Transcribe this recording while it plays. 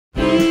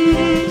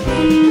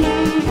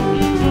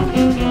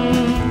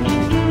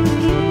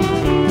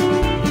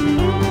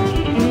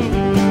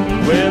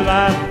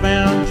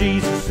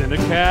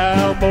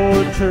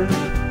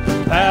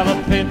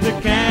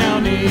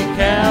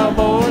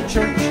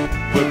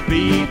the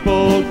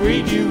people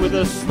greet you with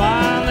a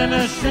smile and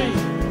a shake.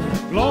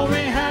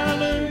 Glory,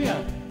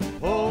 hallelujah,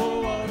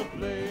 oh, what a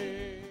place.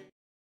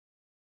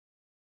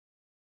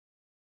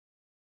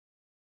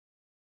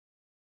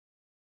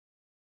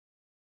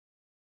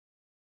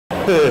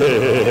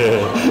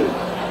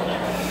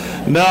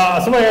 Now,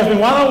 somebody asked me,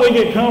 why don't we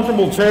get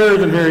comfortable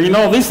chairs in here? You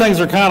know, these things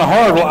are kind of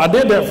hard. Well, I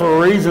did that for a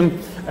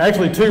reason,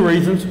 actually 2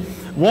 reasons.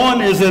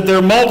 One is that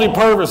they're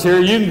multi-purpose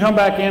here. You can come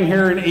back in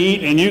here and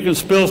eat, and you can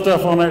spill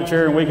stuff on that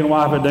chair, and we can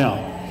wipe it down.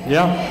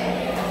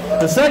 Yeah?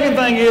 The second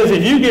thing is,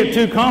 if you get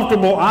too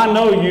comfortable, I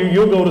know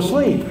you'll go to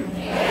sleep.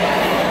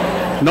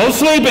 No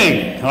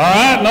sleeping, all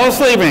right? No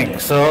sleeping.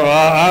 So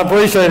I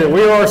appreciate it.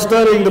 We are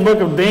studying the book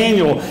of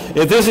Daniel.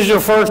 If this is your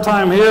first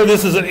time here,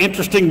 this is an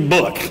interesting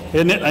book,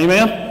 isn't it?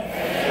 Amen?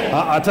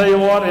 I tell you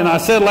what, and I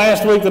said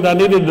last week that I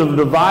needed to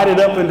divide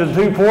it up into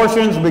 2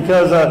 portions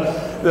because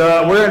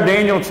we're in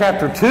Daniel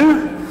chapter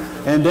 2,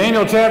 and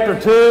Daniel chapter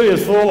 2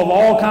 is full of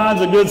all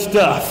kinds of good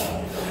stuff.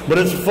 But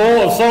it's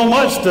full of so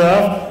much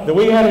stuff that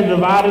we had to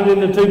divide it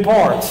into 2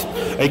 parts.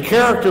 A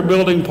character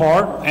building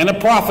part and a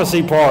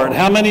prophecy part.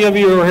 How many of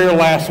you were here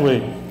last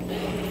week?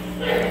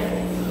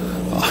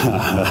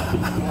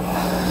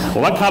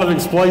 Well, that kind of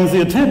explains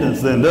the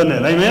attendance then, doesn't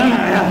it?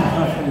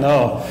 Amen?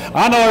 No.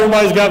 I know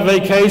everybody's got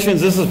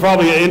vacations. This is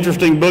probably an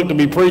interesting book to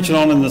be preaching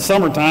on in the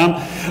summertime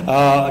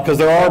because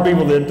there are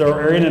people that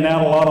are in and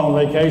out a lot on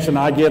vacation.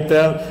 I get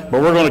that.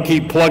 But we're going to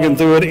keep plugging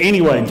through it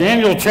anyway.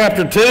 Daniel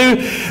chapter 2.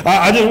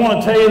 I just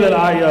want to tell you that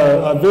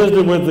I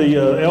visited with the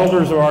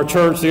elders of our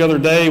church the other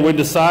day. We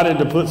decided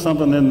to put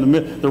something in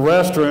the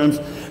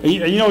restrooms.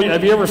 You know,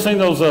 have you ever seen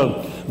those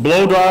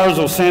blow dryers,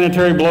 those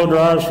sanitary blow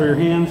dryers for your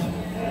hands?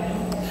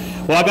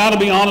 Well, I got to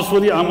be honest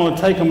with you, I'm going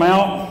to take them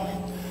out.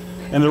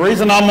 And the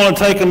reason I'm going to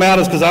take them out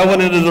is because I went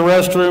into the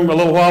restroom a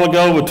little while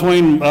ago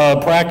between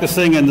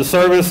practicing and the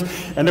service,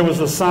 and there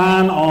was a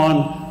sign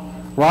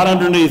on right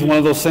underneath one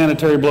of those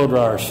sanitary blow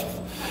dryers.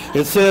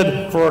 It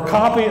said, "For a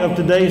copy of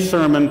today's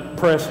sermon,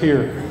 press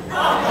here."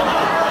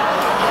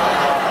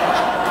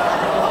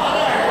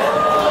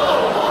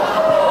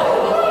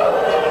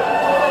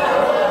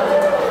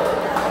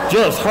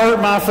 Just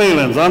hurt my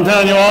feelings. I'm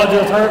telling you all,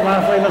 just hurt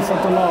my feelings,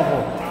 something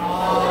awful.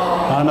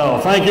 I know.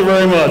 Thank you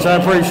very much. I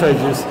appreciate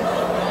you.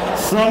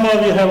 Some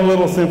of you have a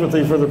little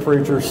sympathy for the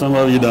preacher. Some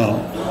of you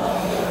don't.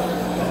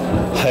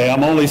 Hey,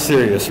 I'm only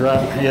serious,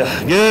 right? Yeah.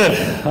 Good.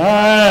 All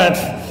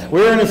right.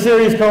 We're in a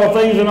series called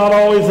Things Are Not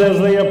Always As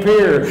They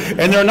Appear.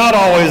 And they're not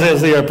always as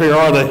they appear,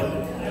 are they?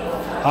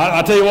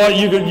 I tell you what,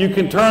 you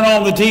can turn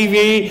on the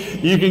TV,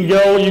 you can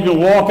go, you can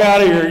walk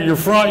out of your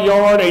front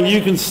yard, and you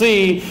can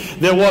see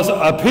that what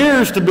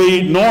appears to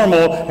be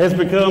normal has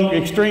become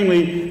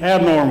extremely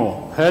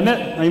abnormal, hasn't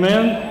it?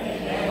 Amen?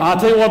 I'll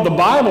tell you what, the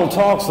Bible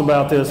talks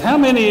about this. How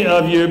many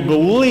of you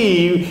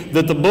believe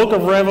that the book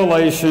of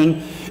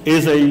Revelation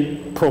is a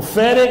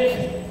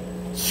prophetic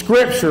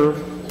scripture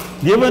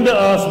given to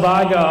us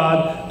by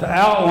God to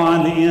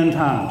outline the end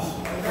times?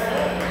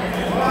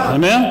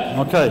 Amen?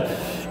 Okay.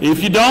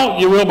 If you don't,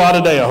 you will by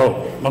today, I hope.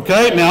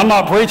 Okay? Now, I'm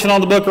not preaching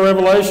on the book of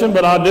Revelation,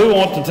 but I do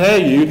want to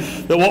tell you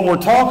that what we're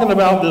talking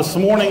about this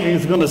morning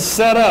is going to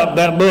set up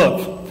that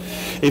book.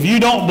 If you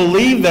don't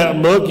believe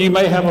that book, you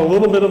may have a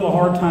little bit of a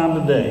hard time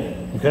today.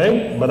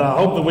 Okay? But I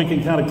hope that we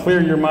can kind of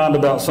clear your mind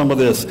about some of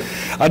this.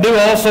 I do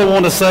also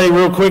want to say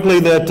real quickly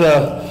that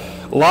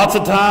lots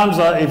of times,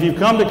 if you've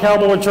come to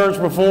Cowboy Church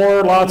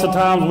before, lots of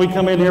times we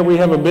come in here, we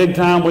have a big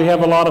time, we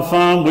have a lot of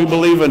fun, we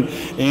believe in,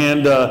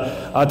 and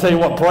I tell you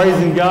what,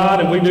 praising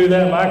God, and we do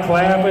that by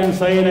clapping,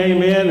 saying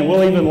amen, and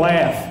we'll even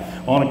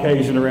laugh on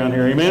occasion around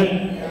here,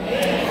 amen?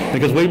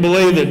 Because we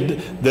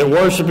believe that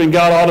worshiping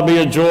God ought to be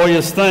a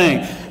joyous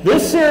thing.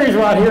 This series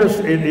right here,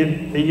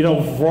 you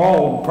know, for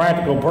all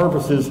practical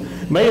purposes,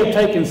 may have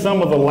taken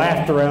some of the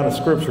laughter out of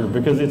Scripture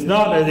because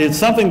it's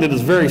something that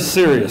is very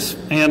serious.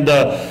 And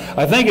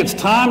I think it's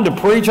time to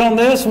preach on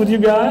this with you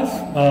guys.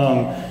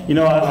 You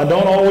know, I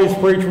don't always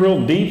preach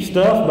real deep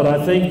stuff, but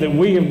I think that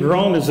we have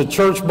grown as a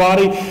church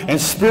body and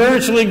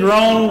spiritually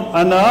grown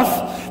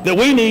enough that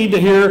we need to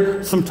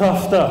hear some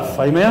tough stuff.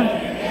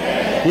 Amen?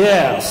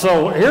 Yeah,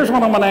 so here's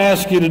what I'm going to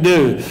ask you to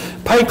do.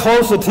 Pay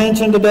close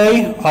attention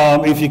today.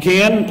 If you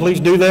can, please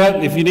do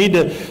that. If you need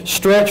to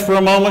stretch for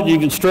a moment, you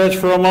can stretch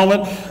for a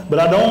moment. But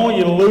I don't want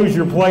you to lose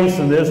your place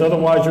in this,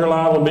 otherwise you're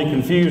liable to be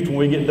confused when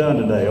we get done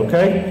today,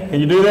 okay? Can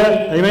you do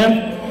that?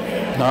 Amen?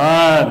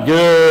 All right,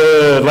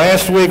 good.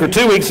 Last week or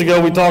 2 weeks ago,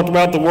 we talked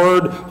about the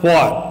word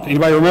what?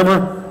 Anybody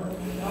remember?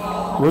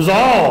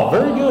 Resolve.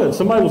 Very good.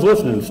 Somebody was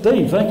listening.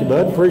 Steve, thank you,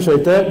 bud.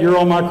 Appreciate that. You're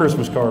on my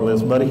Christmas card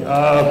list, buddy.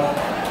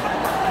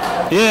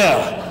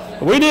 Yeah,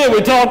 we did.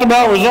 We talked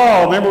about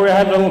resolve. Remember, we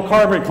had the little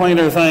carpet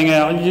cleaner thing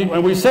out.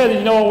 And we said,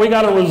 you know what, we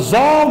got to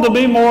resolve to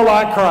be more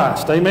like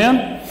Christ.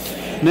 Amen?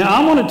 Now,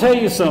 I'm going to tell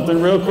you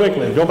something real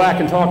quickly. Go back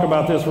and talk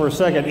about this for a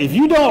second. If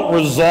you don't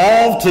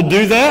resolve to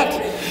do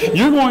that,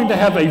 you're going to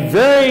have a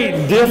very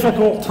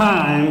difficult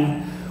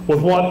time with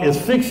what is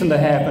fixing to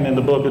happen in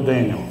the book of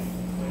Daniel.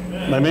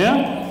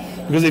 Amen?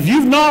 Because if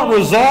you've not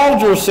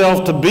resolved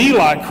yourself to be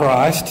like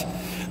Christ,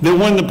 that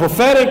when the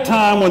prophetic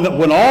time,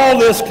 when all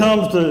this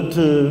comes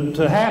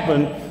to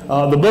happen,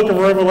 the book of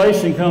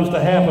Revelation comes to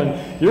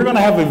happen, you're going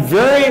to have a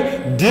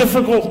very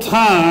difficult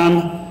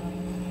time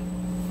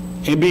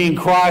in being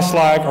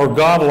Christ-like or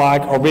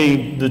God-like or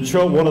being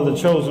one of the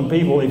chosen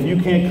people if you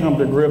can't come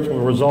to grips with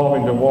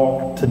resolving to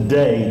walk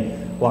today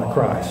like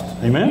Christ.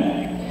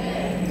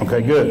 Amen?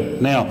 Okay,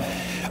 good. Now,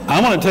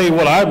 I'm going to tell you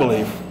what I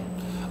believe.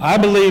 I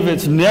believe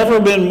it's never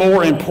been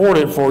more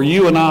important for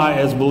you and I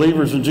as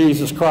believers in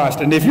Jesus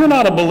Christ. And if you're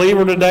not a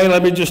believer today,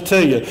 let me just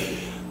tell you,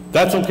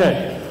 that's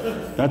okay.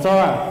 That's all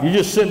right. You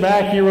just sit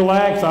back, you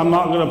relax. I'm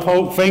not going to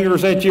poke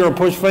fingers at you or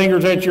push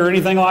fingers at you or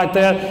anything like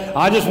that.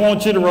 I just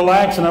want you to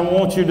relax, and I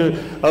want you to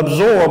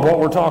absorb what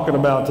we're talking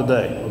about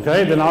today.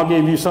 Okay? Then I'll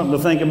give you something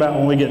to think about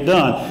when we get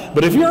done.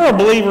 But if you're a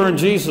believer in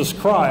Jesus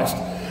Christ,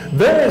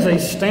 there is a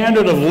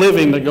standard of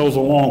living that goes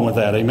along with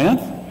that.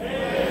 Amen?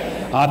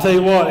 I'll tell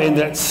you what, and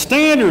that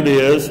standard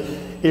is,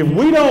 if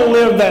we don't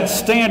live that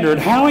standard,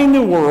 how in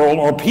the world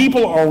are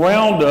people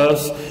around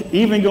us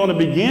even going to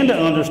begin to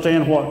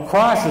understand what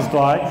Christ is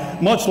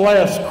like, much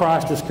less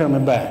Christ is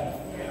coming back?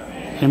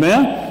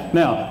 Amen?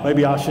 Now,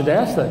 maybe I should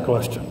ask that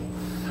question.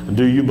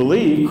 Do you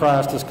believe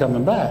Christ is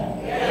coming back?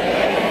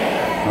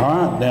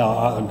 All right,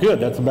 now, good,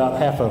 that's about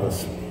half of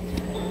us.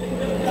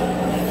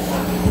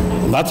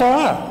 That's all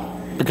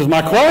right. Because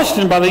my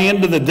question by the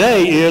end of the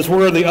day is,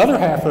 where are the other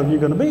half of you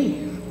going to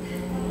be?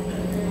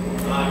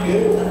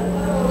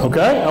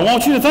 Okay? I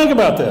want you to think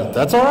about that.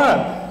 That's all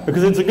right.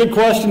 Because it's a good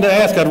question to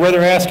ask. I'd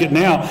rather ask it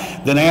now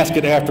than ask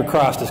it after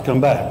Christ has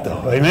come back,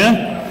 though.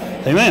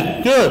 Amen?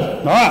 Amen. Good.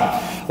 All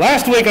right.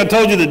 Last week I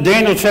told you that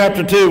Daniel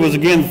chapter 2 was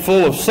again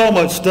full of so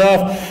much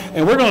stuff.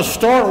 And we're going to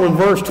start with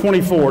verse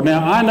 24.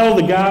 Now, I know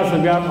the guys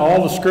have got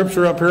all the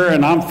scripture up here,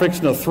 and I'm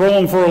fixing to throw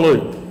them for a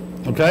loop.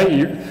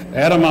 Okay?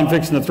 Adam, I'm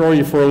fixing to throw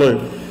you for a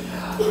loop.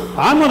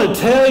 I'm going to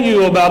tell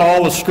you about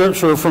all the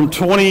scripture from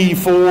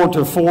 24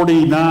 to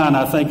 49,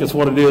 I think is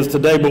what it is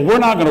today, but we're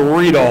not going to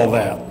read all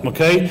that,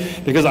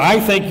 okay? Because I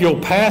think you'll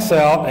pass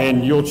out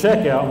and you'll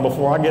check out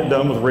before I get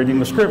done with reading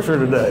the scripture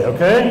today,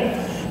 okay?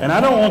 And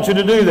I don't want you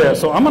to do that.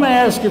 So I'm going to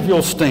ask if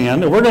you'll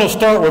stand, and we're going to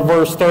start with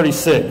verse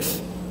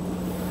 36.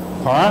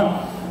 All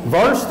right?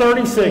 Verse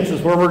 36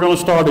 is where we're going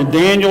to start in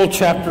Daniel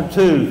chapter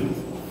 2.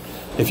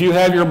 If you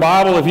have your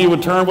Bible, if you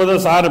would turn with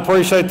us, I'd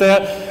appreciate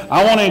that.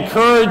 I want to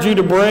encourage you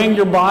to bring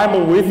your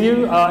Bible with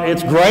you.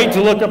 It's great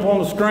to look up on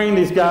the screen.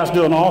 These guys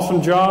do an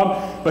awesome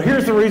job. But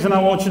here's the reason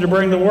I want you to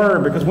bring the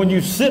Word. Because when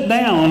you sit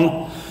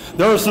down,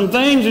 there are some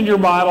things in your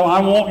Bible I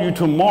want you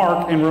to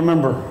mark and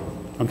remember.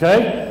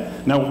 Okay?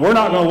 Now, we're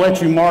not going to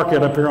let you mark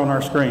it up here on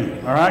our screen.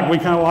 All right? We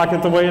kind of like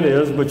it the way it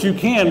is. But you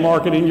can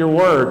mark it in your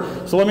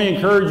Word. So let me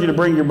encourage you to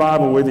bring your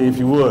Bible with you if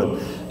you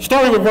would.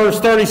 Starting with verse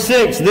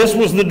 36, this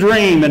was the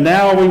dream, and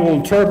now we will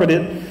interpret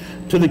it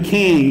to the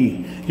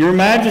king. Your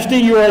majesty,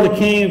 you are the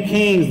King of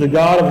kings. The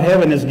God of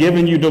heaven has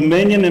given you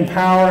dominion and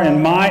power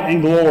and might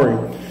and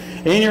glory.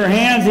 In your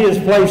hands he has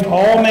placed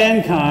all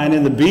mankind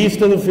and the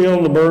beasts of the field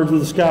and the birds of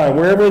the sky.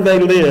 Wherever they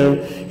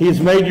live, he has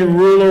made you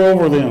ruler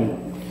over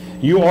them.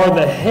 You are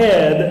the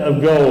head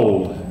of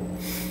gold.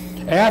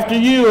 After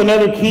you,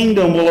 another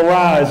kingdom will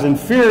arise,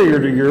 inferior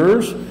to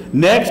yours.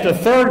 Next, a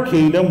third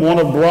kingdom, one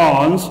of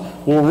bronze,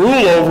 will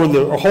rule over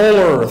the whole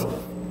earth.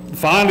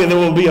 Finally, there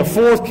will be a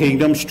fourth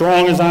kingdom,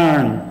 strong as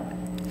iron.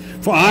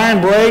 For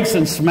iron breaks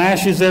and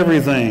smashes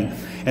everything.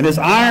 And as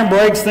iron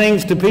breaks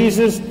things to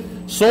pieces,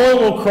 so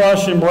it will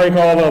crush and break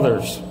all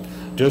others.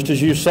 Just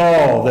as you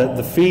saw that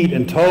the feet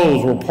and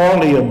toes were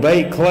partly of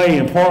baked clay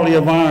and partly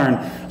of iron,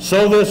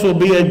 so this will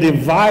be a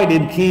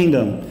divided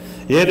kingdom.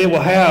 Yet it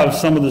will have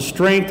some of the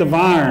strength of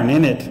iron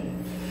in it.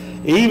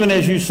 Even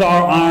as you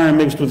saw iron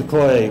mixed with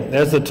clay.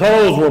 As the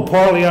toes were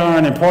partly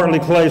iron and partly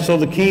clay, so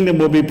the kingdom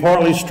will be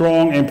partly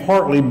strong and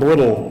partly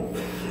brittle.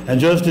 And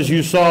just as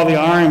you saw the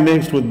iron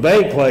mixed with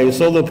baked clay,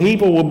 so the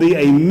people will be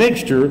a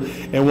mixture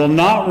and will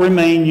not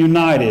remain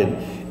united,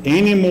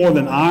 any more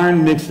than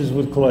iron mixes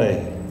with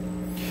clay.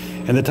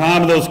 In the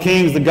time of those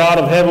kings, the God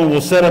of heaven will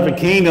set up a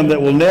kingdom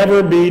that will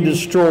never be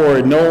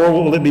destroyed, nor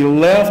will it be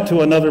left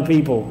to another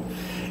people.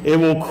 It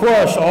will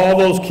crush all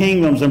those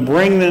kingdoms and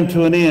bring them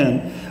to an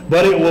end,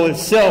 but it will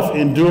itself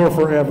endure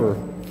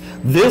forever.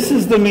 This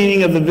is the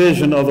meaning of the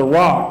vision of the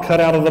rock cut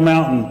out of the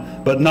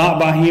mountain, but not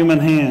by human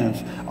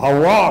hands. A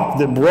rock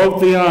that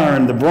broke the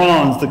iron, the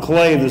bronze, the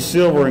clay, the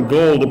silver, and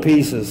gold to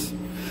pieces.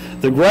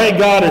 The great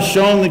God has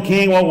shown the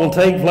king what will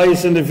take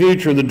place in the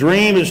future. The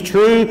dream is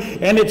true,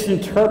 and its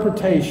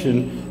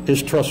interpretation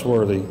is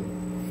trustworthy.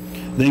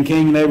 Then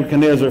King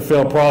Nebuchadnezzar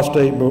fell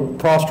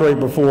prostrate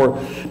before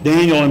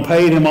Daniel and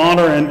paid him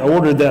honor and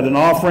ordered that an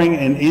offering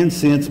and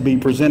incense be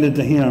presented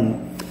to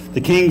him.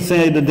 The king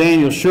said to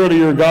Daniel, surely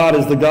your God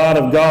is the God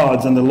of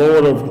gods and the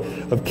Lord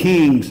of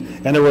kings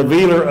and the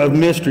revealer of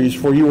mysteries,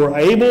 for you were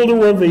able to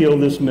reveal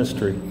this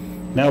mystery.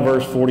 Now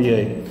verse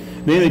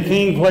 48. Then the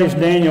king placed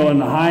Daniel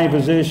in a high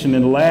position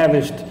and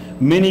lavished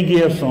many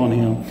gifts on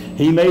him.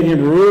 He made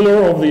him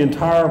ruler over the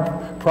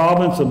entire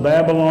province of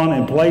Babylon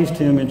and placed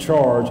him in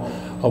charge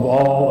of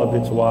all of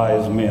its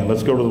wise men.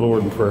 Let's go to the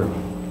Lord in prayer.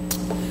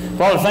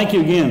 Father, thank you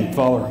again,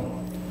 Father,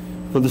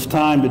 for this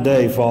time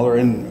today, Father.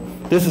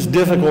 And this is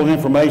difficult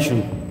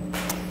information.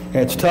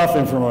 It's tough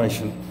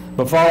information.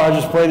 But Father, I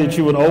just pray that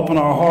you would open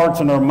our hearts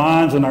and our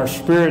minds and our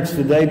spirits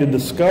today to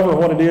discover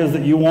what it is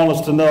that you want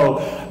us to know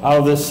out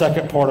of this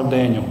second part of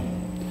Daniel.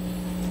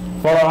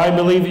 Father, I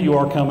believe that you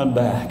are coming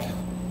back.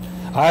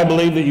 I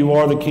believe that you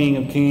are the King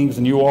of Kings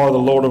and you are the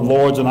Lord of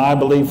Lords. And I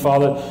believe,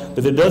 Father,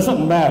 that it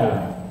doesn't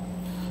matter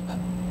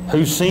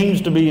who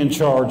seems to be in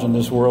charge in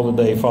this world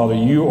today. Father,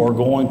 you are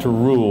going to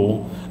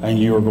rule and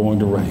you are going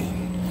to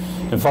reign.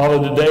 And Father,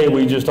 today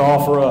we just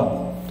offer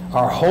up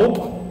our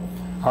hope,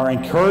 our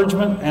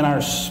encouragement, and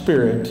our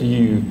spirit to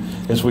you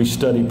as we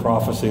study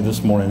prophecy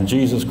this morning. In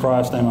Jesus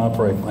Christ's name I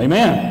pray.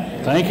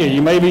 Amen. Thank you.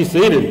 You may be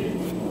seated.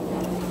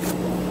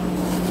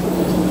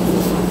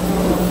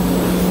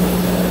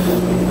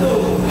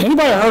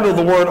 Anybody heard of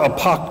the word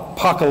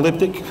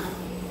apocalyptic?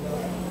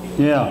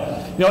 Yeah.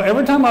 You know,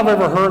 every time I've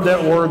ever heard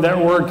that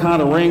word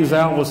kind of rings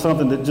out with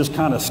something that just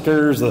kind of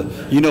scares the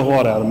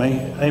you-know-what out of me.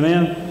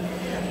 Amen?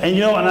 And,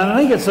 you know, and I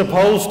think it's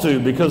supposed to,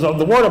 because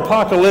the word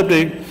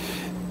apocalyptic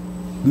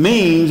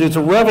means it's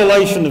a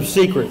revelation of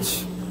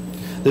secrets.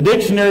 The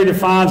dictionary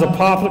defines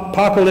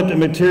apocalyptic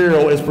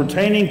material as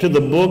pertaining to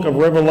the book of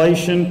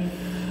Revelation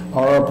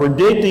or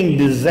predicting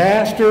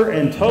disaster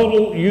and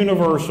total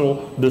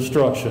universal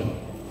destruction.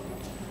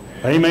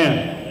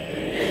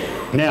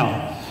 Amen.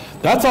 Now,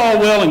 that's all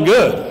well and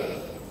good,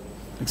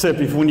 except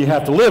if when you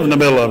have to live in the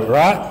middle of it,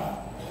 right?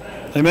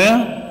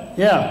 Amen?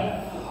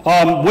 Yeah.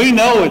 We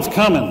know it's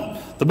coming.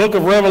 The book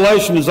of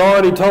Revelation has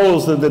already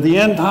told us that the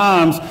end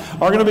times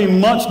are going to be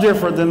much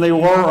different than they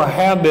were or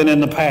have been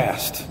in the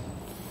past.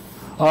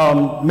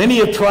 Many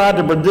have tried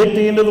to predict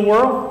the end of the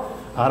world.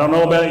 I don't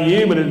know about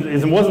you, but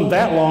it wasn't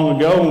that long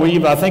ago.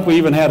 I think we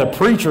even had a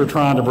preacher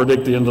trying to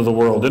predict the end of the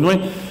world, didn't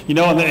we? You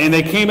know, and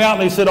they came out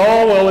and they said,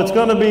 oh, well, it's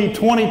going to be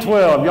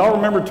 2012. Y'all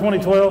remember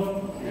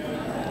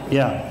 2012?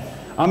 Yeah.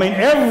 I mean,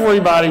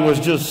 everybody was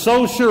just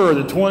so sure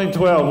that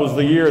 2012 was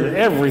the year that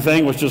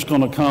everything was just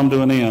going to come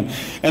to an end.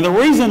 And the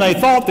reason they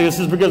thought this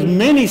is because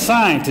many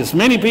scientists,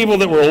 many people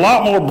that were a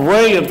lot more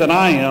brilliant than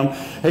I am,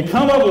 had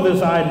come up with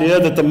this idea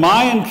that the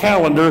Mayan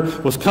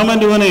calendar was coming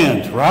to an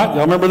end, right?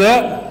 Y'all remember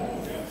that?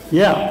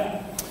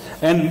 Yeah.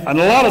 And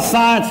a lot of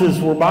scientists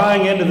were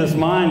buying into this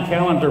Mayan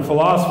calendar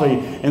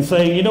philosophy and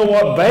saying, you know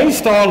what,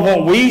 based on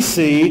what we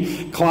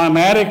see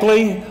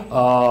climatically,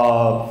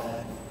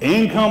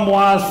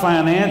 income-wise,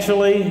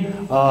 financially,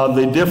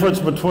 the difference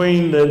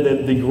between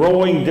the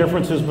growing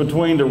differences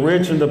between the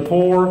rich and the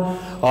poor,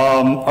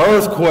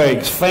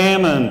 earthquakes,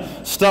 famine,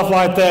 stuff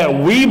like that.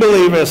 We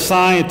believe as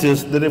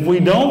scientists that if we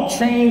don't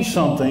change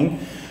something,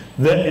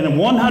 that in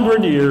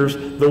 100 years,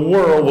 the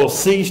world will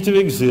cease to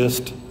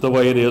exist the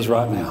way it is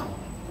right now.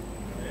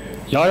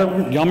 Y'all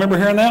remember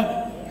hearing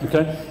that?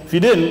 Okay. If you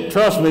didn't,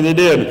 trust me, they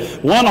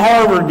did. One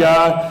Harvard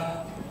guy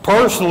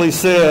personally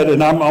said,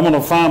 and I'm going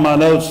to find my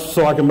notes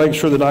so I can make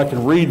sure that I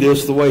can read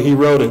this the way he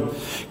wrote it.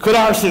 Could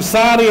our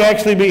society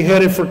actually be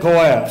headed for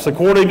collapse?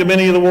 According to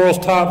many of the world's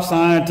top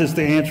scientists,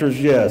 the answer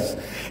is yes.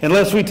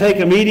 Unless we take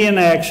immediate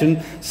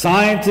action,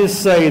 scientists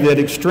say that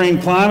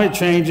extreme climate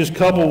changes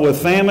coupled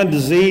with famine,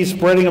 disease,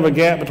 spreading of a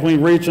gap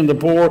between rich and the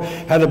poor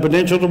have the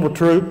potential to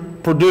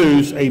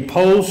produce a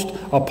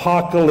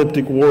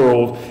post-apocalyptic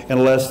world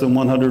in less than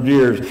 100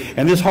 years.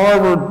 And this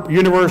Harvard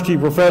University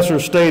professor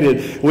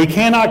stated, we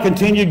cannot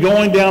continue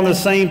going down the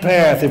same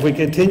path. If we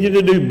continue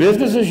to do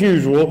business as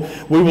usual,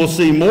 we will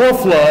see more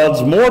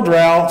floods, more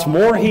droughts,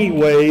 more heat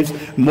waves,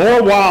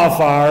 more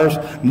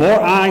wildfires, more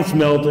ice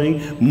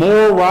melting,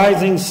 more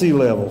rising sea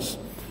levels.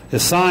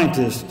 As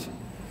scientists,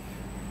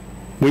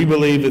 we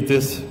believe that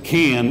this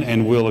can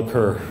and will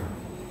occur.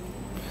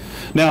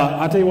 Now,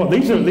 I tell you what,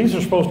 these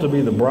are supposed to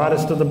be the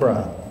brightest of the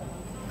bright.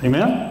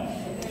 Amen?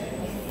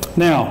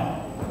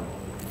 Now,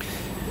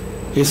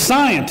 as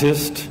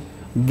scientists,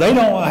 they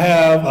don't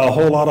have a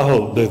whole lot of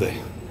hope, do they?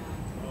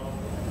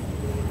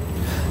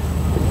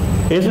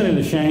 Isn't it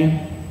a shame?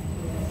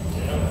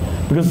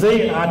 Because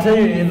see, I tell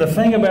you, the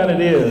thing about it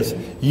is,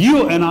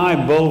 you and I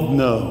both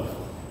know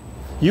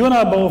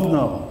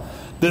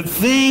that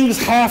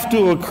things have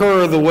to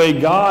occur the way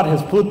God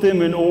has put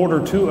them in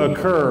order to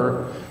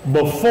occur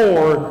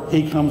before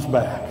he comes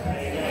back.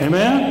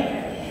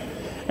 Amen?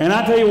 And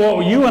I tell you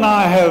what, you and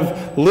I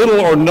have little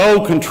or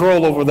no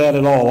control over that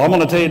at all. I'm going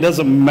to tell you, it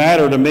doesn't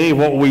matter to me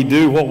what we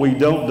do, what we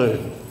don't do.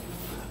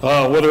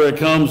 Whether it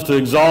comes to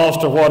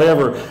exhaust or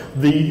whatever.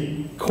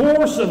 The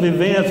course of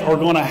events are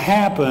going to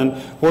happen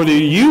whether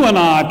you and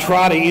I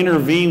try to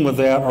intervene with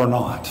that or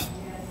not.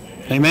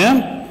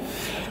 Amen?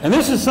 And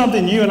this is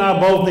something you and I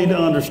both need to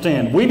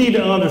understand. We need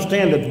to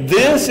understand that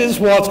this is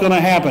what's going to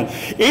happen.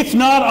 It's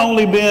not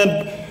only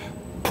been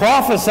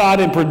prophesied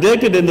and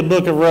predicted in the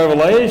book of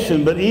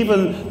Revelation, but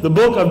even the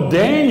book of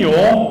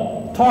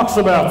Daniel talks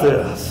about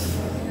this.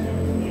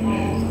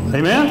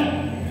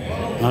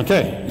 Amen?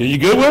 Okay. Are you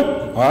good with it?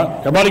 All right.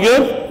 Everybody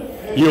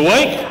good? You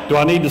awake? Do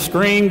I need to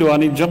scream? Do I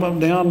need to jump up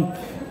and down?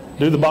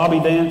 Do the Bobby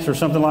dance or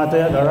something like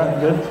that? All right.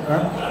 Good? All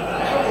right.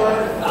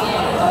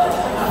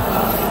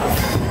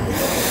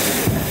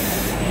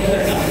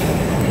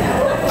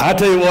 I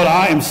tell you what,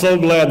 I am so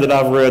glad that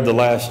I've read the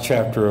last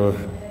chapter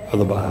of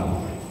the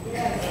Bible.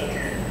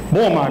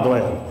 Boy, am I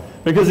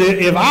glad. Because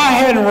if I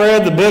hadn't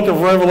read the book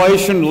of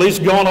Revelation, at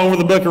least gone over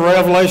the book of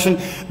Revelation,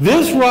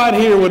 this right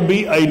here would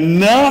be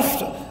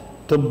enough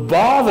to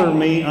bother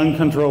me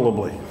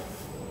uncontrollably.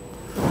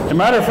 As a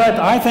matter of fact,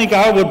 I think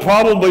I would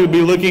probably be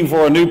looking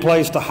for a new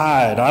place to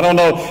hide. I don't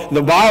know.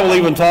 The Bible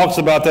even talks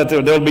about that.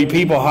 There'll be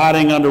people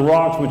hiding under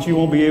rocks, but you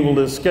won't be able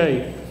to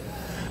escape.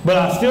 But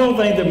I still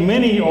think that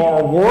many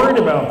are worried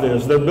about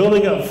this. They're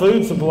building up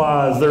food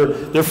supplies.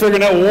 They're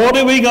figuring out, what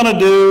are we going to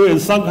do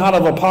in some kind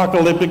of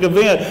apocalyptic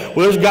event?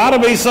 Well, there's got to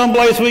be some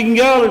place we can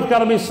go. There's got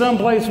to be some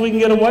place we can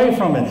get away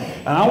from it.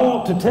 And I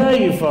want to tell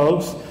you,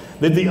 folks,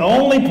 that the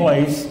only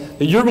place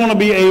that you're going to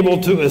be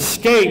able to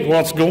escape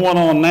what's going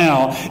on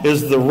now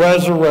is the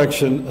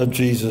resurrection of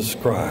Jesus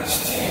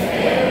Christ.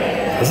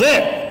 That's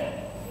it.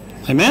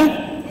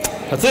 Amen?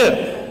 That's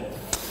it.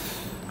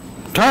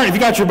 Turn, if you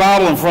got your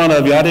Bible in front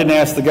of you, I didn't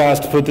ask the guys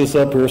to put this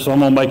up here, so I'm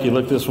going to make you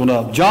look this one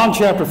up. John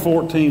chapter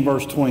 14,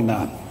 verse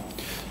 29.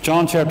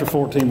 John chapter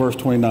 14, verse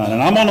 29.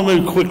 And I'm going to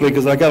move quickly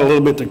because I got a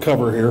little bit to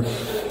cover here.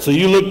 So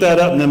you look that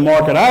up and then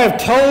mark it. I have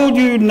told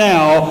you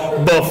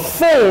now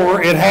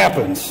before it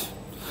happens,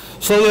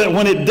 so that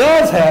when it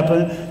does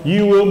happen,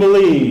 you will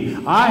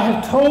believe. I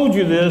have told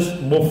you this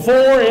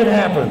before it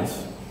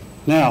happens.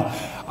 Now,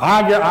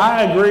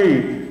 I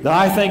agree that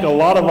I think a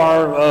lot of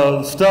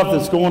our stuff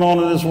that's going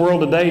on in this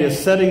world today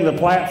is setting the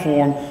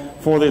platform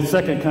for the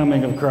second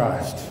coming of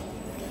Christ.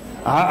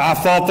 I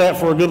thought that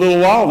for a good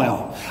little while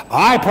now.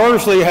 I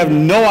personally have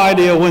no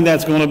idea when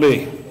that's going to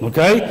be.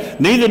 Okay?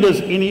 Neither does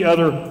any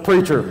other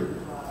preacher.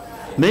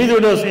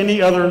 Neither does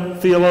any other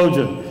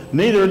theologian.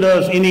 Neither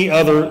does any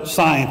other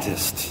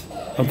scientist.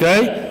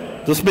 Okay?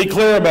 Let's be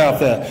clear about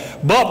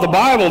that. But the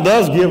Bible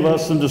does give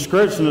us some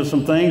description of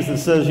some things that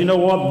says, you know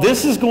what,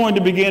 this is going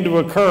to begin to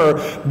occur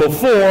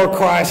before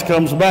Christ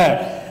comes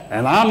back.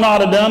 And I'm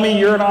not a dummy,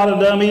 you're not a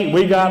dummy.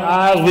 We got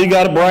eyes, we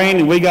got a brain,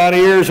 and we got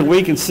ears, and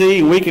we can see,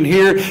 and we can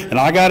hear. And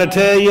I got to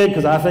tell you,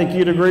 because I think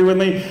you'd agree with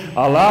me,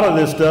 a lot of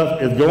this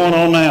stuff is going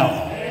on now.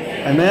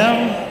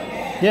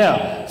 Amen?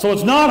 Yeah. So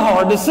it's not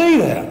hard to see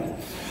that.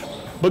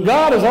 But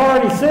God has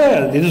already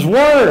said in His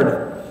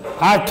Word,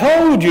 I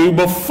told you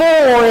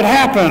before it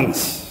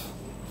happens.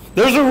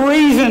 There's a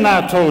reason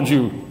I told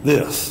you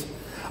this.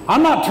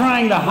 I'm not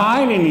trying to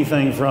hide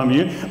anything from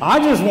you. I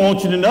just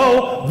want you to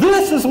know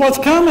this is what's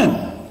coming.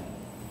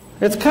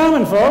 It's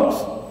coming,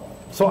 folks.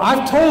 So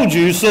I've told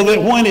you so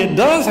that when it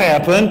does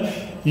happen,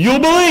 you'll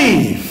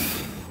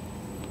believe.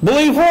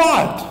 Believe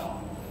what?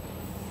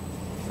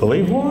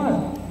 Believe what?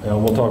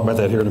 Well, we'll talk about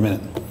that here in a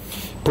minute.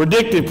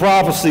 Predictive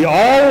prophecy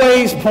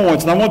always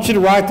points, and I want you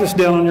to write this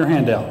down on your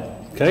handout,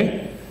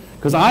 okay?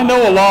 Because I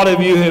know a lot of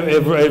you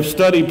have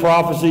studied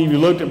prophecy, you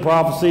looked at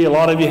prophecy, a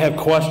lot of you have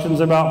questions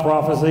about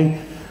prophecy.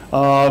 A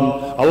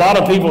lot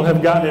of people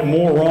have gotten it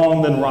more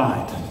wrong than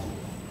right.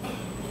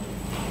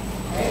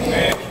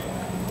 Amen.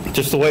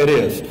 Just the way it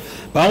is.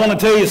 But I want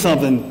to tell you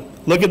something.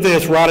 Look at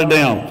this, write it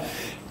down.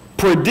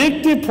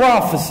 Predictive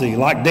prophecy,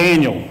 like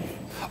Daniel,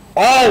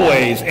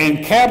 always,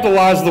 and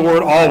capitalize the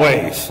word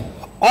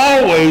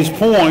always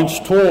points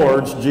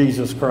towards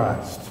Jesus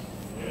Christ.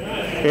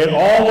 It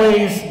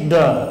always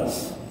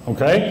does.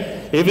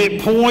 Okay? If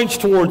it points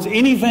towards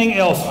anything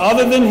else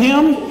other than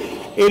Him,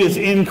 it is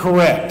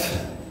incorrect.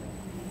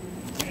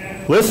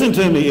 Listen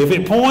to me. If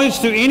it points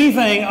to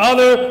anything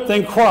other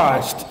than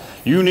Christ,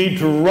 you need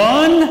to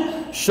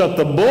run, shut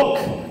the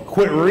book,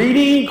 quit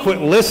reading,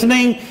 quit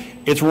listening.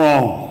 It's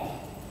wrong.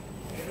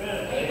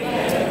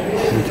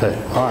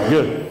 Okay. All right,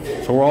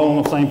 good. So we're all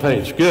on the same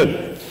page.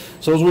 Good.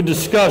 So as we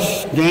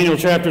discuss Daniel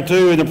chapter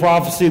 2 and the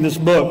prophecy in this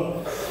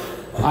book,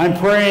 I'm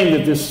praying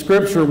that this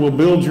scripture will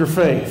build your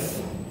faith.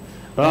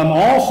 But I'm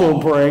also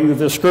praying that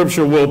this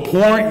scripture will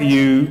point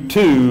you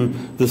to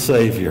the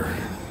Savior.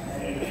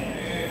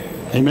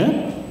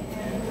 Amen?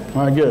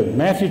 All right, good.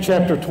 Matthew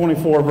chapter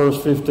 24,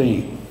 verse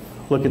 15.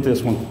 Look at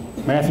this one.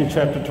 Matthew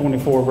chapter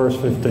 24, verse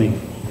 15.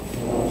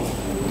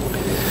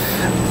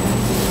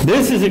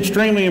 This is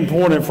extremely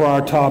important for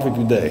our topic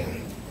today.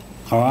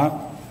 All right?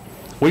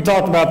 We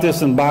talked about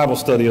this in Bible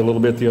study a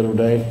little bit the other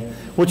day,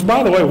 which,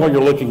 by the way, while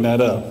you're looking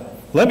that up,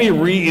 let me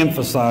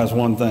re-emphasize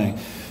one thing.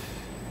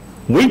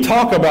 We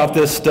talk about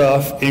this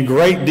stuff in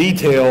great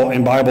detail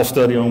in Bible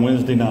study on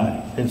Wednesday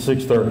night at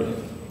 6:30.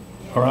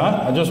 All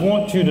right? I just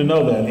want you to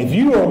know that. If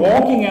you are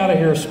walking out of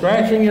here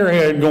scratching your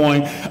head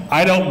going,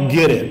 I don't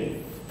get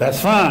it, that's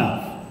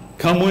fine.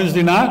 Come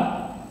Wednesday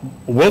night,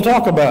 we'll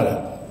talk about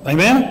it.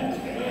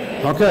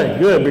 Amen? Okay,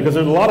 good, because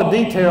there's a lot of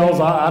details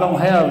I don't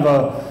have.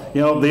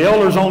 The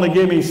elders only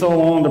give me so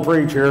long to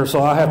preach here,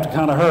 so I have to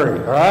kind of hurry.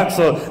 All right?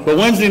 But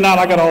Wednesday night,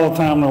 I got all the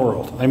time in the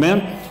world.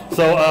 Amen?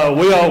 So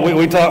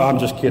we talk. I'm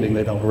just kidding.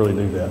 They don't really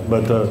do that,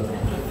 but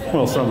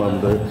well, some of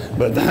them do.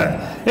 But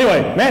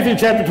anyway, Matthew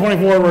chapter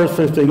 24, verse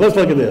 15. Let's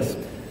look at this.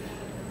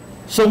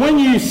 So when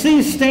you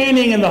see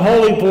standing in the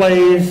holy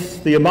place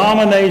the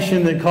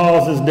abomination that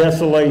causes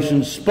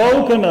desolation,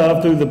 spoken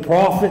of through the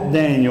prophet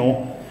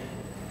Daniel,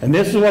 and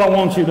this is what I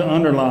want you to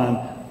underline: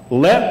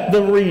 let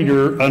the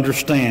reader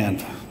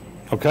understand.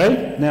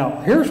 Okay?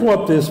 Now, here's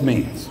what this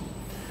means.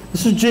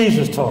 This is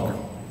Jesus talking.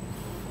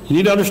 You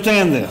need to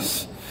understand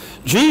this.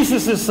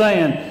 Jesus is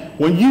saying,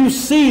 when you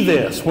see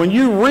this, when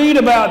you read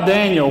about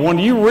Daniel, when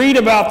you read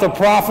about the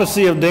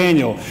prophecy of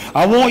Daniel,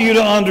 I want you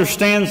to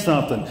understand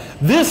something.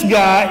 This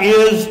guy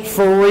is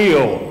for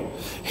real.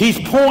 He's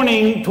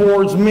pointing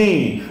towards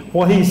me.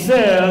 What he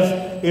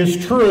says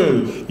is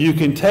true. You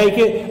can take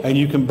it and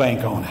you can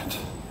bank on it.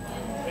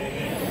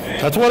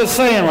 That's what it's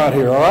saying right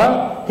here, all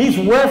right? He's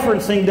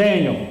referencing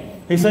Daniel.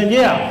 He's saying,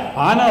 yeah,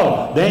 I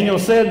know. Daniel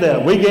said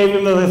that. We gave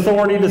him the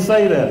authority to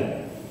say that.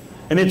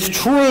 And it's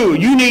true.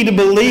 You need to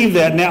believe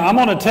that. Now, I'm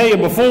going to tell you,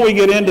 before we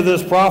get into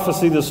this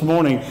prophecy this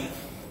morning,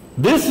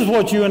 this is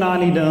what you and I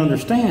need to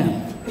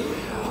understand.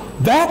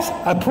 That's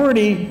a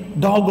pretty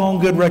doggone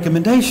good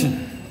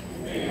recommendation.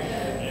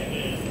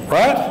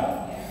 Right?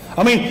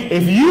 I mean,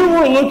 if you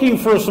were looking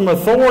for some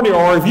authority,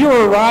 or if you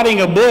were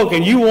writing a book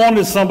and you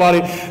wanted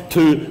somebody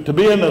to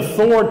be an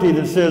authority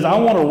that says, I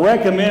want to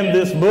recommend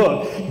this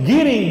book,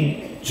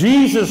 getting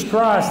Jesus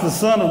Christ, the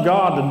Son of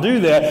God, to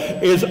do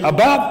that is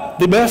about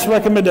the best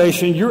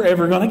recommendation you're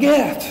ever going to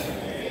get.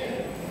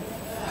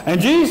 And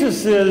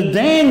Jesus says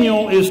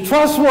Daniel is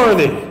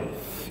trustworthy.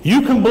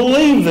 You can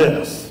believe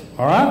this.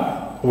 All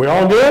right? Are we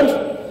all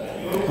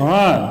good? All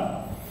right.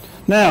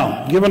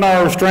 Now, given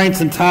our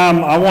restraints and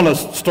time, I want to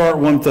start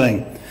one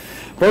thing.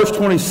 Verse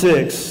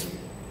 26.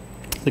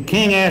 The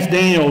king asked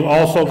Daniel,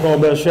 also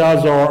called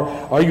Belshazzar,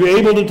 are you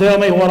able to tell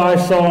me what I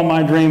saw in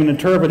my dream and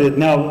interpret it?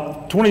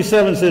 Now,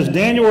 27 says,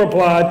 Daniel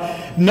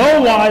replied,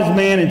 no wise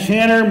man,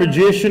 enchanter,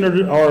 magician,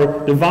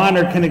 or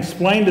diviner can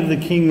explain to the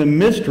king the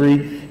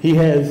mystery he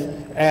has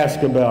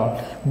asked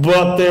about.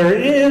 But there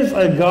is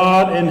a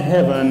God in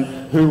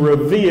heaven who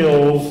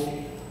reveals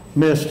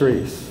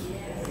mysteries.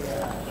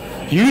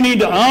 You need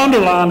to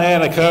underline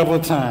that a couple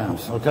of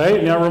times,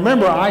 okay? Now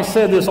remember, I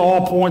said this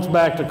all points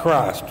back to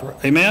Christ.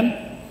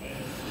 Amen?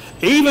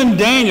 Even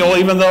Daniel,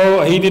 even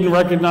though he didn't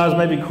recognize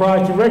maybe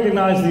Christ, he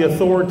recognized the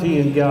authority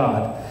in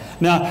God.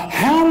 Now,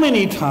 how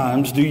many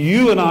times do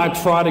you and I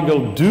try to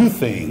go do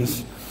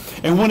things,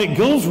 and when it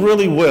goes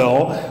really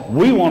well,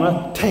 we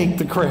want to take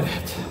the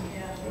credit?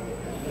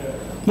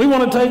 We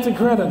want to take the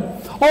credit.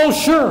 Oh,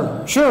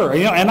 sure.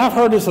 You know, and I've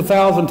heard this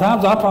 1,000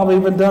 times. I've probably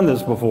even done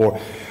this before.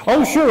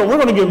 Oh, sure, we're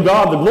going to give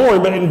God the glory,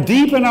 but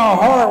deep in our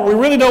heart, we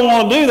really don't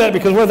want to do that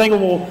because we're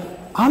thinking, well,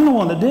 I'm the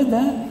one that did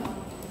that.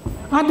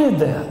 I did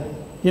that.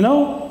 You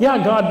know,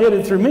 yeah, God did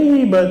it through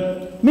me,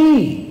 but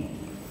me.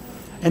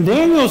 And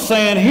Daniel's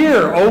saying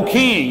here, O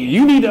king,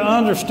 you need to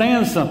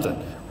understand something.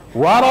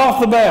 Right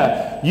off the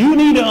bat, you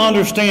need to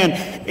understand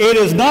it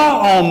is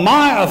not on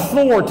my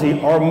authority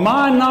or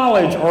my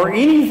knowledge or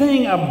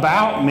anything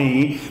about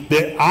me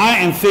that I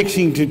am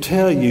fixing to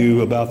tell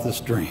you about this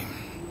dream.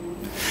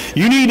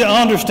 You need to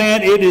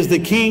understand it is the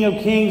King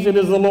of Kings, it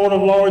is the Lord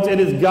of Lords, it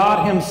is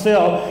God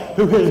himself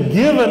who has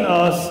given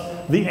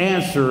us the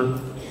answer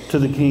to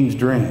the king's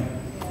dream.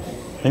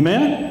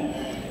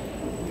 Amen?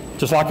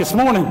 Just like this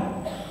morning.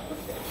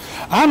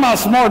 I'm not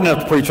smart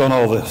enough to preach on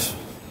all this.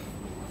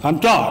 I'm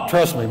not.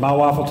 Trust me. My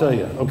wife will tell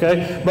you.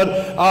 Okay?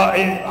 But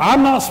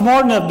I'm not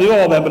smart enough to do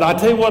all that. But I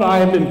tell you what, I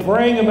have been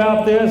praying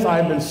about this. I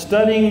have been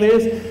studying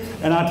this.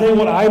 And I tell you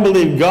what, I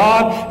believe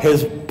God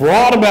has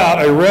brought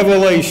about a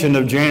revelation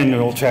of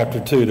Daniel chapter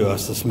 2 to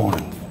us this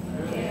morning.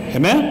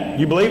 Amen?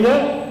 You believe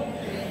that?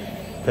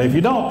 Okay, if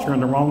you don't, you're in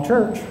the wrong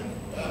church.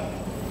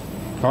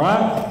 All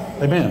right?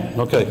 Amen.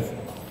 Okay.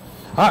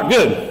 All right,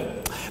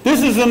 good.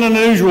 This is an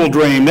unusual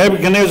dream.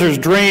 Nebuchadnezzar's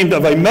dreamed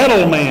of a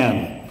metal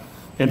man.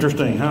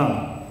 Interesting,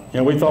 huh?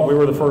 Yeah, we thought we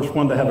were the first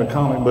one to have a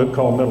comic book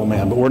called Metal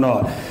Man, but we're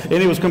not. And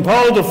it was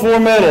composed of 4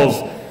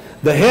 metals.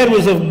 The head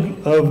was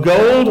of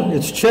gold,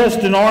 its chest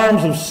and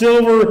arms of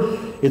silver,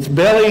 its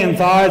belly and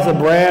thighs of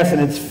brass,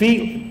 and its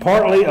feet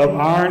partly of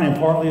iron and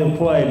partly of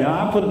clay.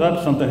 Now, I put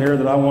up something here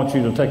that I want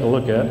you to take a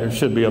look at. It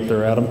should be up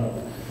there, Adam.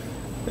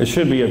 It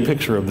should be a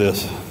picture of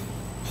this.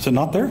 Is it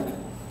not there?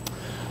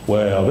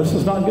 Well, this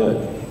is not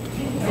good.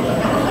 All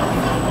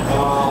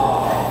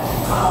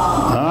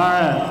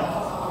right.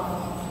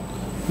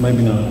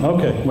 Maybe not.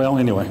 Okay. Well,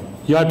 anyway.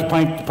 You have to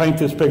paint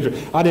this picture.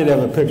 I did have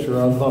a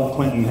picture. I thought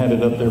Clinton had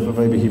it up there, but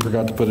maybe he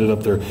forgot to put it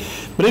up there.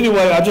 But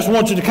anyway, I just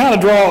want you to kind of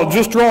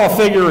draw a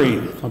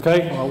figurine.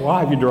 Okay? Well,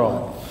 why have you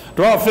draw it?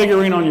 Draw a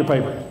figurine on your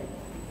paper.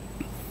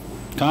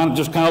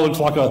 Just kind of looks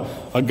like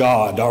a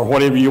god or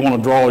whatever you want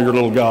to draw your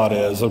little god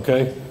as.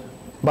 Okay?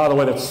 By the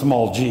way, that's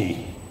small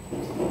g.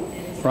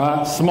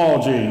 Right?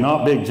 Small g,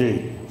 not big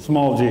G.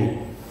 Small g.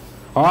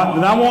 All right?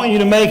 And I want you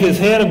to make his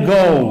head of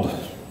gold.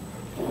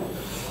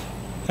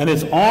 And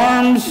his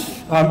arms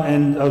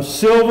and of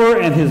silver,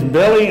 and his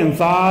belly and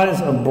thighs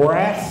of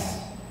brass.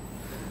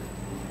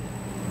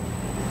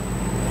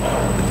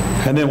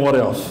 And then what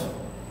else?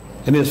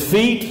 And his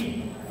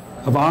feet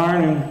of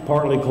iron and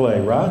partly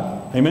clay,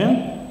 right?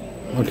 Amen?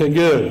 Okay,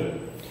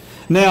 good.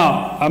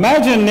 Now,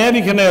 imagine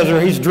Nebuchadnezzar,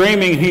 he's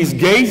dreaming, he's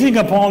gazing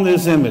upon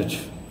this image.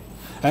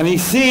 And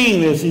he's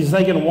seeing this, he's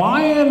thinking,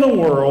 why in the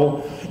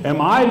world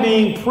am I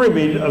being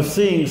privy of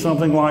seeing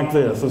something like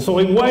this? And so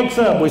he wakes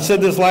up. We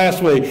said this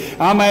last week.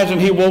 I imagine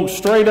he woke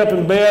straight up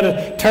in bed,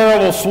 a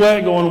terrible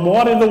sweat, going,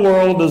 what in the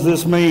world does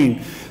this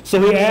mean? So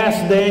he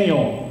asked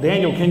Daniel,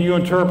 Daniel, can you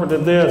interpret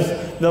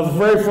this? The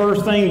very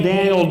first thing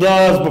Daniel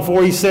does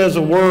before he says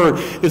a word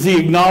is he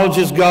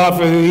acknowledges God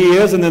for who he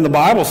is, and then the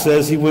Bible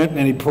says he went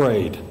and he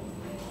prayed.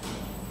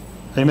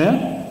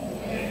 Amen?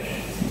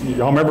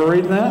 Y'all remember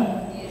reading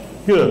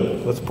that?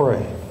 Good. Let's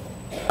pray.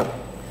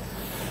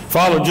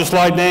 Father, just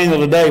like Daniel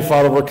today,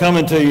 Father, we're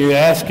coming to you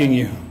asking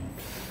you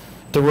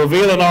to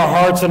reveal in our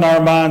hearts and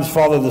our minds,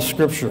 Father, the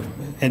Scripture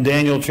in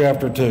Daniel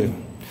chapter 2.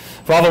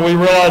 Father, we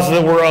realize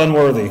that we're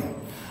unworthy.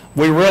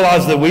 We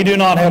realize that we do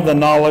not have the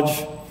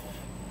knowledge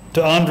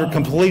to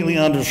completely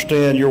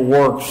understand your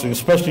works,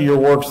 especially your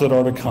works that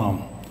are to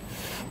come.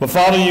 But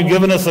Father, you've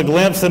given us a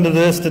glimpse into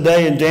this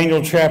today in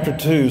Daniel chapter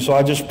 2. So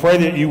I just pray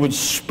that you would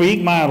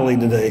speak mightily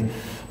today,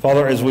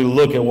 Father, as we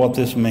look at what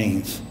this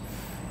means.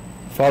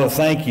 Father,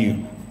 thank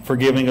you for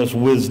giving us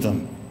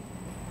wisdom.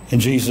 In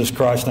Jesus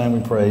Christ's name we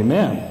pray.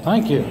 Amen.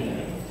 Thank you.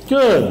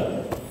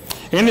 Good.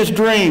 In this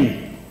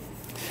dream,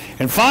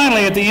 and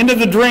finally, at the end of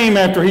the dream,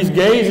 after he's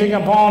gazing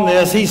upon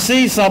this, he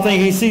sees something.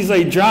 He sees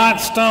a giant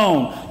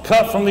stone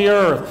cut from the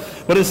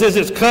earth. But it says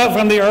it's cut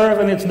from the earth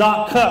and it's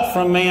not cut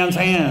from man's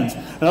hands.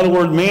 In other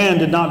words, man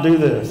did not do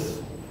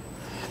this.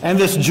 And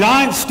this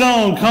giant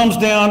stone comes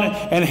down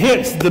and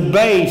hits the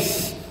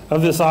base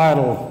of this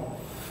idol.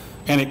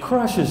 And it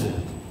crushes it.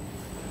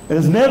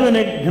 As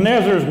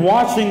Nebuchadnezzar is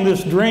watching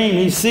this dream,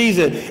 he sees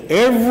it.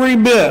 Every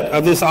bit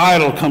of this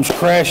idol comes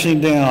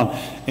crashing down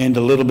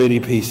into little bitty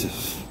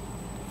pieces.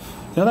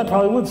 Now that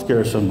probably would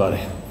scare somebody.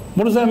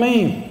 What does that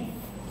mean?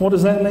 What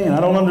does that mean?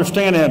 I don't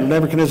understand that.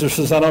 Nebuchadnezzar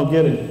says, I don't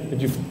get it.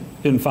 Did you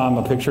didn't find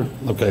my picture?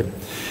 Okay.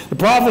 The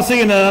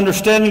prophecy and the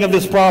understanding of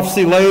this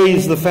prophecy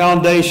lays the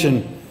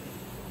foundation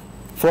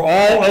for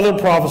all other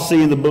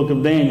prophecy in the book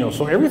of Daniel.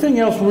 So everything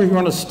else we're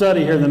going to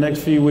study here in the next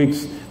few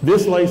weeks,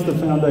 this lays the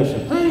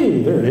foundation.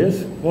 Hey, there it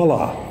is.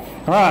 Voila.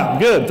 All right,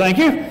 good. Thank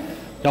you.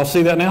 Y'all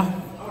see that now?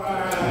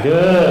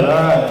 Good. All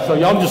right. So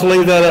y'all just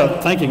leave that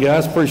up. Thank you,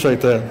 guys.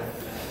 Appreciate that.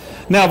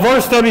 Now,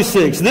 verse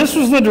 36, this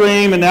was the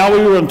dream, and now we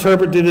will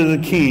interpret it to the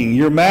king.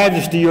 Your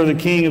majesty, you're the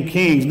king of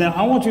kings. Now,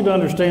 I want you to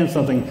understand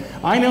something.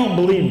 I don't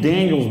believe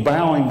Daniel's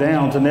bowing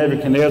down to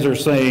Nebuchadnezzar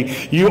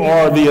saying, you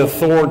are the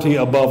authority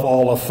above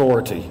all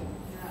authority.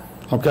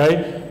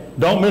 Okay?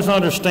 Don't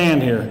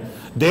misunderstand here.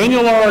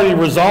 Daniel already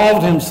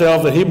resolved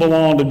himself that he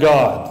belonged to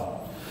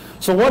God.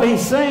 So what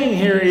he's saying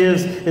here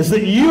is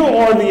that you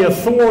are the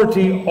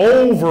authority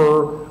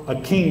over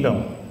a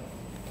kingdom.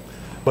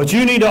 But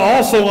you need to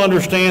also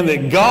understand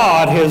that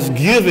God has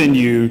given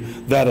you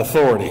that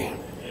authority.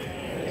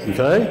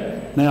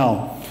 Okay?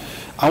 Now,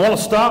 I want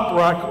to stop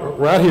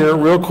right here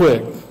real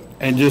quick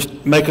and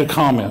just make a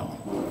comment.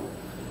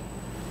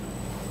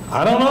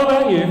 I don't know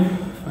about you,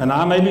 and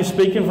I may be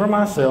speaking for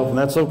myself, and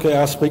that's okay.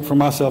 I speak for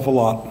myself a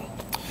lot.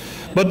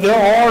 But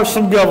there are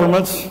some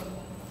governments,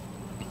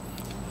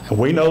 and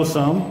we know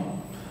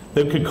some,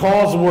 that could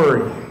cause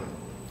worry.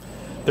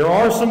 There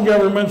are some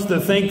governments that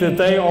think that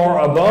they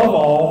are above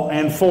all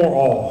and for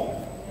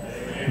all.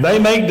 They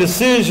make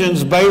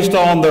decisions based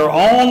on their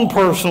own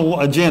personal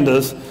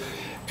agendas,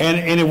 and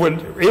it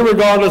would,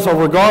 regardless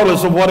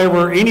of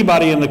whatever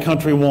anybody in the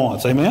country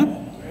wants.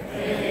 Amen?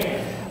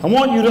 I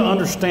want you to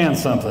understand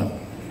something.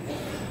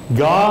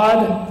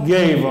 God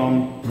gave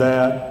them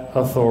that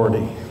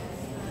authority.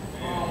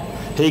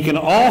 He can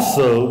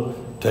also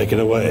take it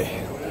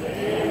away.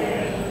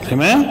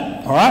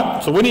 Amen? All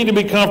right? So we need to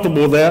be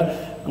comfortable with that.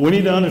 We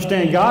need to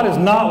understand God has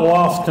not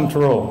lost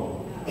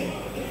control.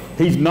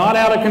 He's not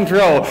out of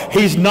control.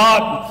 He's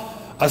not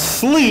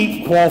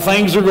asleep while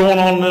things are going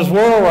on in this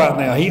world right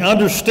now. He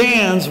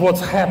understands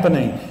what's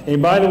happening.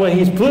 And by the way,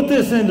 he's put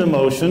this into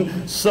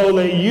motion so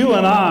that you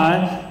and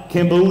I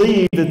can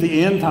believe that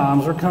the end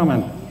times are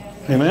coming.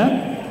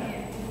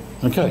 Amen?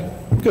 Okay,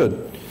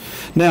 good.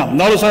 Now,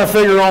 notice our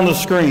figure on the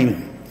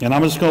screen. And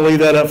I'm just going to leave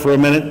that up for a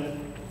minute.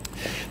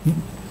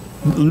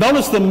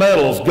 Notice the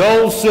metals,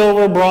 gold,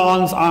 silver,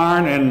 bronze,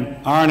 iron,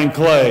 and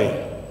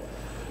clay.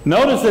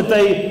 Notice that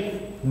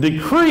they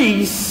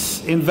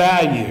decrease in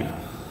value,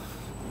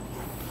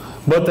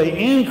 but they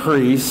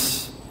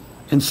increase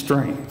in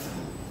strength.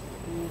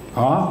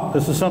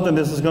 This is something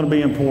this is going to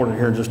be important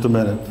here in just a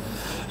minute.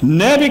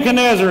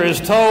 Nebuchadnezzar is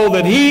told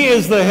that he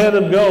is the head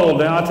of gold.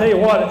 Now, I tell you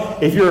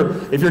what, if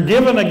you're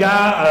giving a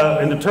guy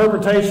an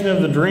interpretation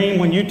of the dream,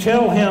 when you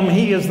tell him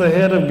he is the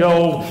head of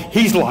gold,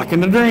 he's liking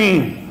the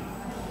dream.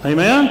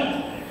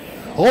 Amen?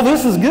 Oh,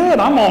 this is good.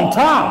 I'm on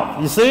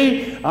top. You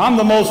see, I'm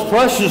the most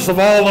precious of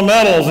all the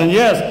metals. And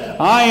yes,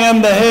 I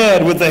am the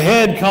head. With the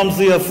head comes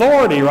the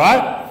authority,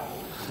 right?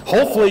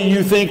 Hopefully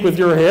you think with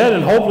your head,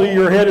 and hopefully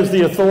your head is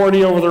the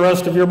authority over the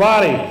rest of your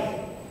body.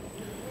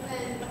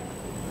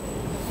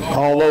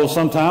 Although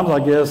sometimes I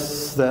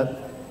guess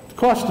that's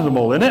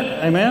questionable, isn't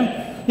it?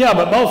 Amen? Yeah,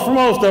 but for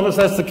most of us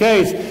that's the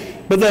case.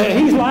 But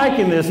he's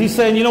liking this. He's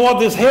saying, you know what,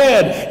 this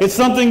head, it's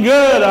something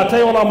good. I'll tell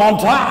you what, I'm on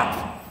top.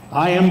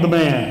 I am the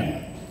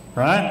man.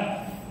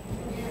 Right?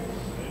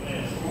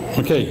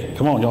 Okay,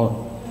 come on,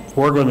 y'all.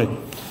 Work with me.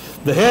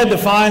 The head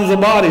defines the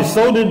body.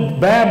 So did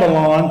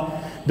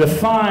Babylon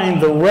define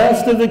the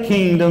rest of the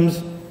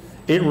kingdoms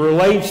it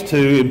relates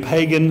to in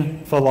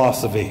pagan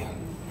philosophy.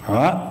 All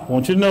right? I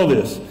want you to know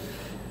this.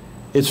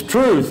 It's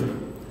truth.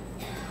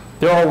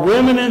 There are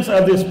remnants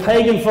of this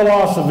pagan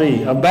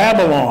philosophy of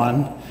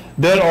Babylon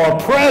that are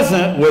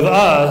present with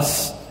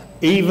us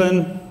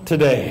even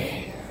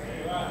today.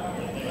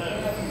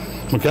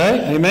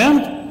 Okay?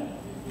 Amen?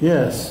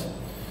 Yes.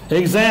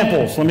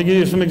 Examples. Let me give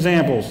you some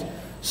examples.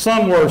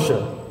 Sun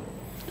worship,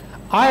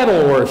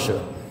 idol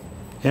worship,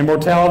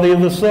 immortality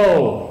of the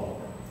soul.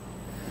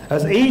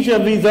 As each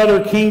of these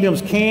other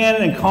kingdoms can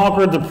and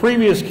conquered the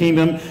previous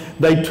kingdom,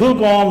 they took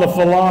on the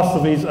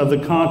philosophies of the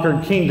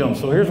conquered kingdom.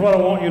 So here's what I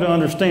want you to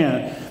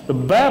understand. The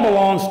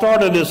Babylon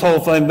started this whole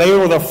thing. They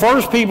were the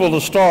first people to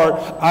start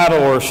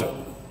idol worship.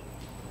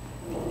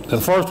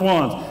 The first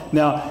ones.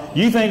 Now,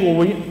 you think,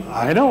 well,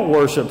 I don't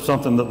worship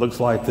something that looks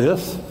like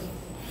this.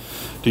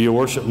 Do you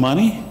worship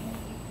money?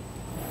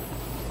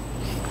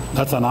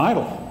 That's an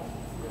idol.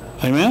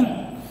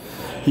 Amen?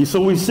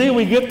 So we see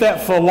we get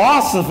that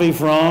philosophy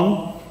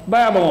from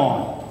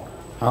Babylon.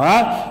 All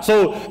right?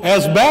 So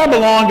as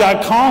Babylon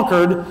got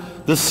conquered,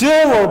 the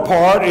silver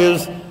part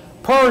is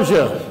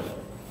Persia.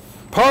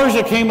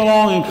 Persia came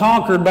along and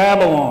conquered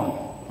Babylon.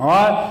 All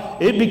right?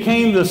 It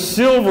became the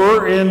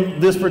silver in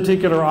this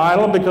particular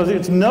idol because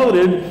it's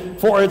noted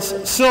for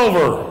its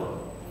silver.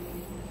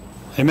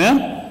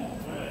 Amen?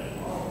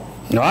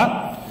 All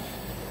right?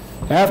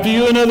 After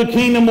you, another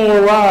kingdom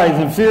will arise,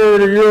 inferior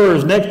to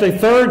yours. Next, a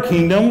third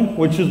kingdom,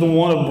 which is the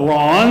one of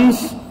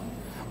bronze,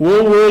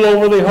 will rule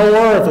over the whole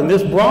earth. And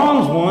this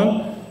bronze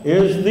one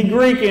is the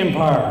Greek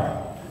Empire.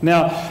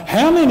 Now,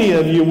 how many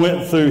of you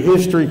went through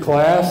history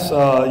class?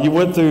 You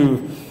went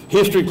through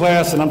history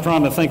class, and I'm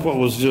trying to think what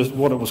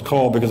it was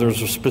called because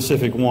there's a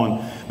specific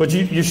one. But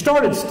you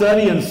started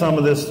studying some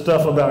of this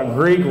stuff about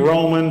Greek,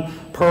 Roman,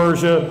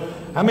 Persia.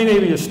 How many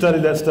of you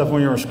studied that stuff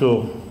when you were in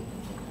school?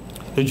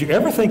 Did you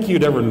ever think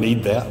you'd ever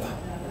need that?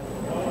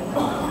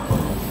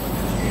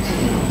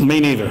 Me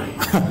neither.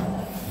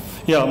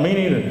 Yeah, me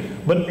neither.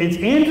 But it's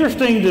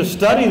interesting to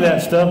study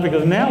that stuff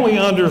because now we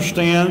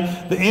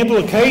understand the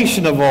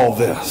implication of all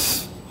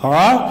this. All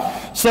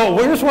right? So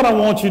here's what I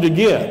want you to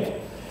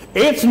get.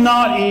 It's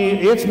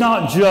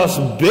not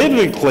just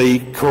biblically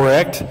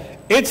correct,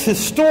 it's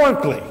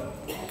historically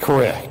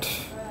correct.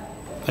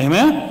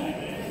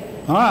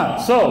 Amen? All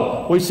right,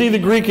 so we see the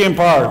Greek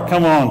Empire.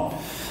 Come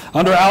on.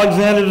 Under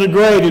Alexander the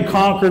Great, who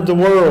conquered the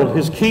world,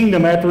 his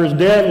kingdom after his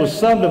death was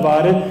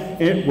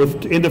subdivided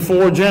into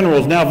 4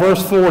 generals. Now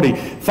verse 40.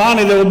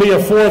 Finally there will be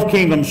a fourth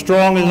kingdom,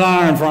 strong as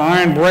iron, for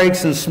iron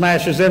breaks and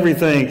smashes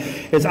everything.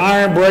 As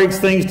iron breaks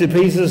things to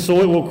pieces,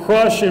 so it will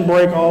crush and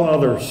break all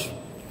others.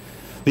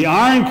 The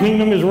iron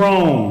kingdom is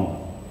Rome.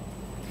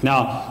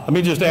 Now, let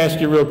me just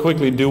ask you real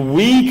quickly, do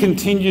we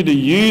continue to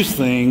use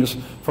things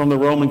from the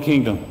Roman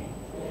kingdom?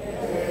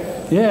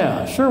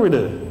 Yeah, sure we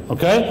do.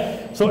 Okay?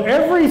 So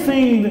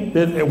everything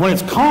that when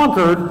it's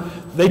conquered,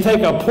 they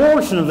take a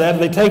portion of that,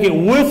 they take it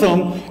with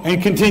them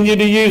and continue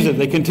to use it.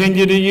 They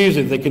continue to use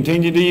it. They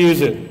continue to use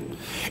it.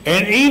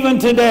 And even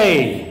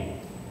today,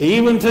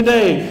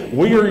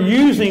 we are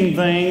using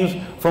things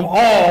from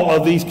all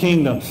of these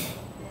kingdoms.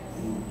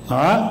 All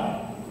right?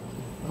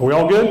 Are we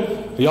all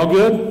good? Are y'all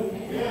good?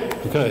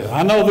 Okay.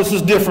 I know this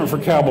is different for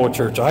Cowboy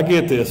Church. I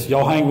get this.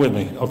 Y'all hang with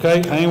me.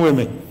 Okay? Hang with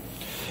me.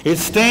 It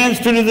stands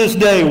true to this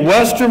day.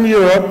 Western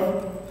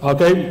Europe,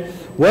 okay?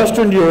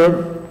 Western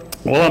Europe,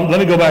 well, let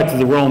me go back to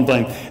the Rome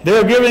thing.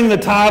 They're giving the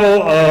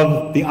title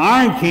of the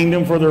Iron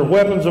Kingdom for their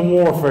weapons of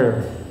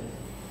warfare.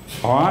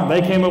 All right?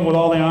 They came up with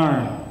all the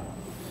iron.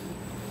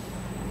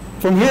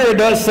 From here it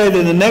does say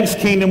that the next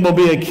kingdom will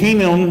be a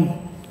kingdom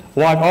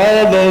like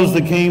all those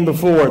that came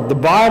before it. The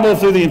Bible,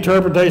 through the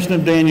interpretation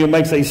of Daniel,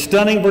 makes a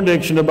stunning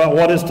prediction about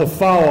what is to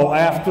follow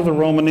after the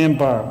Roman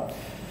Empire.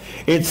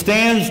 It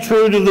stands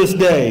true to this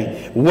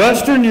day.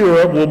 Western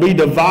Europe will be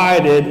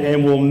divided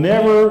and will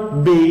never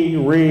be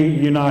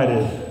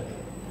reunited.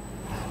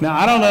 Now,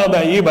 I don't know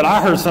about you, but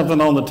I heard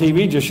something on the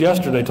TV just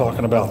yesterday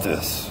talking about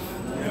this.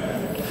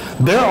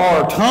 There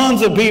are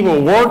tons of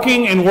people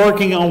working,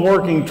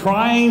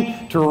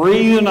 trying to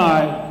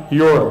reunite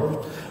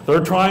Europe.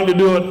 They're trying to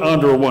do it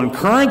under one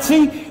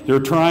currency. They're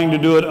trying to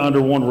do it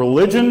under one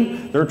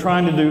religion. They're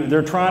trying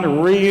to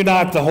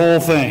reunite the whole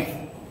thing.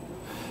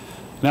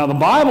 Now, the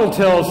Bible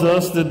tells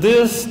us that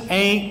this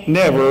ain't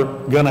never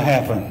going to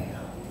happen.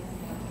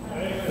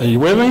 Are you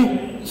with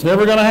me? It's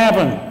never going to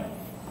happen.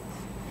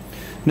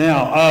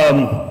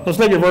 Now, let's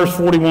look at verse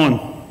 41.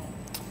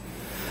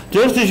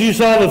 Just as you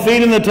saw the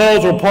feet and the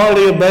toes were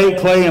partly of baked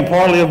clay and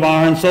partly of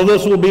iron, so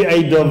this will be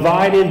a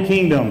divided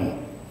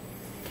kingdom.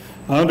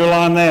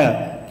 Underline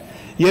that.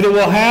 Yet it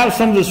will have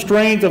some of the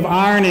strength of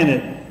iron in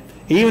it,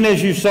 even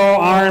as you saw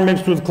iron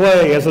mixed with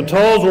clay. As the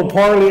toes were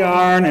partly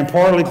iron and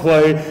partly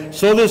clay,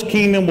 so this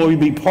kingdom will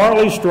be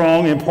partly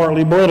strong and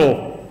partly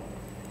brittle.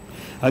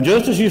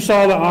 Just as you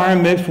saw the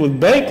iron mixed with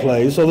baked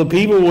clay, so the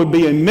people will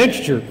be a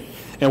mixture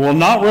and will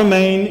not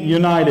remain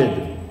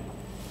united.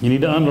 You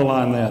need to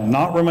underline that.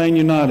 Not remain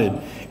united.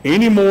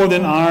 Any more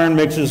than iron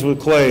mixes with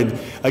clay.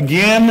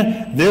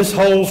 Again, this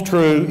holds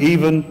true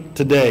even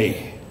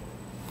today.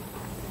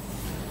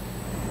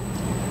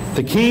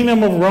 The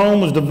kingdom of Rome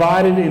was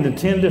divided into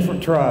 10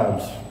 different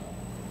tribes.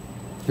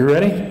 You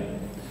ready?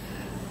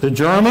 The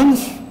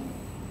Germans.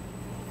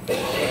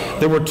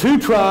 There were 2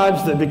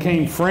 tribes that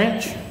became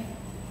French.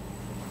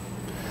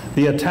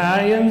 The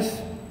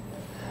Italians,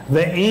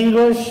 the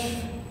English,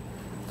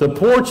 the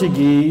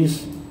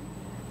Portuguese,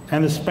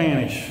 and the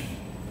Spanish.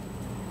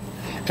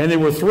 And there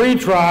were 3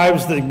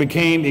 tribes that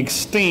became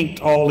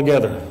extinct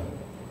altogether.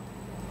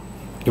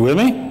 You with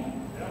me?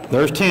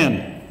 There's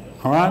 10.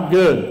 All right,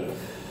 good.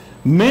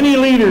 Many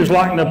leaders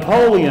like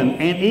Napoleon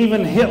and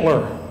even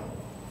Hitler,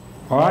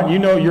 all right, you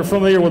know, you're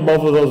familiar with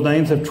both of those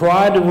names, have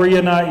tried to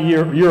reunite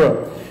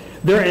Europe.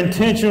 Their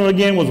intention,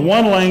 again, was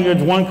one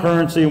language, one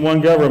currency, and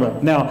one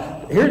government.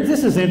 Now, here,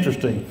 this is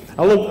interesting.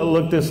 I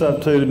looked this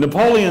up too.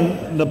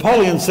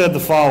 Napoleon said the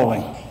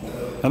following.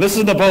 Now, this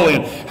is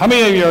Napoleon. How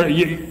many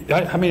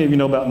of you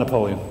know about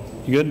Napoleon?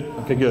 You good?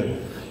 Okay,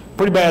 good.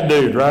 Pretty bad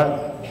dude, right?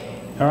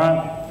 All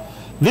right.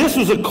 This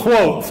was a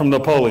quote from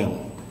Napoleon.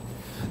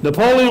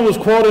 Napoleon was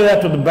quoted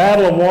after the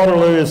Battle of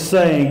Waterloo as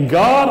saying,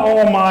 "God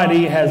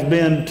Almighty has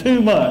been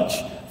too much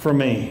for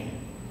me."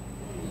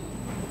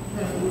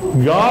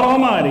 God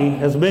Almighty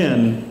has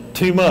been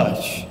too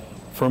much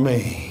for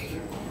me.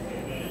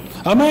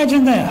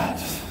 Imagine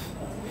that.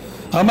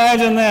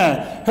 Imagine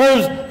that.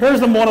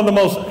 Here's one of the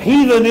most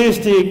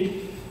heathenistic,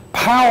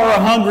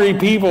 power-hungry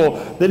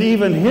people that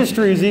even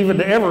history's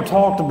even ever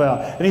talked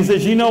about. And he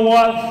says, you know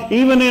what?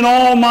 Even in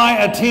all my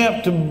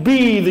attempt to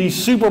be the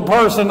super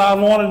person I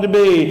wanted to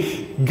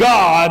be,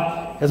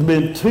 God has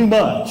been too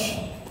much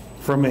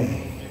for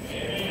me.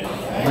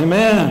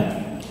 Amen.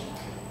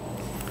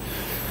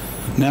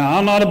 Now,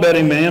 I'm not a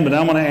betting man, but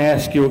I'm going to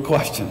ask you a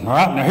question. All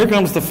right? Now, here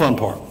comes the fun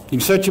part. You can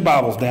set your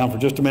Bibles down for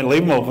just a minute.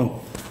 Leave them open.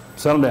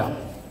 Set them down.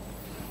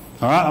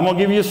 All right? I'm going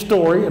to give you a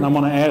story, and I'm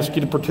going to ask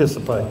you to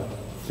participate.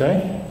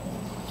 Okay?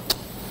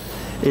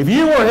 If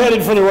you were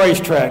headed for the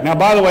racetrack, now,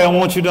 by the way, I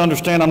want you to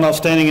understand I'm not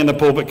standing in the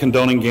pulpit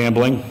condoning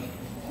gambling.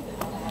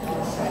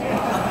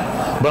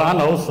 But I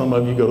know some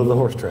of you go to the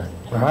horse track.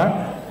 All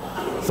right?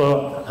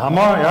 So, I'm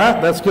all right?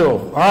 That's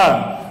cool. All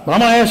right. But I'm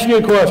going to ask you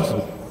a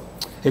question.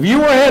 If you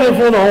were headed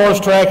for the horse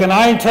track and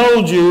I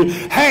told you,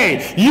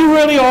 hey, you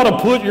really ought to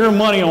put your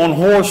money on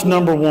horse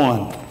number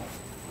 1.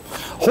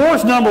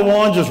 Horse number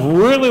 1 just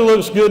really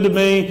looks good to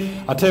me.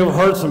 I tell you, I've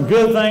heard some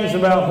good things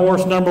about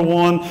horse number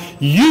 1.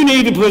 You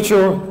need to put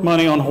your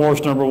money on horse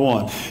number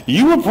 1.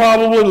 You would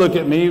probably look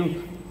at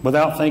me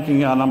without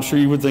thinking, and I'm sure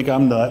you would think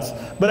I'm nuts.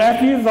 But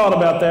after you thought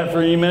about that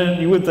for a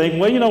minute, you would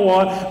think, well, you know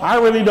what? I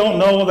really don't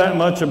know that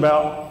much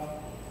about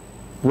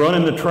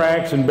running the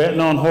tracks and betting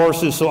on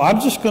horses, so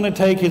I'm just going to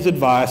take his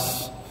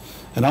advice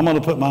and I'm going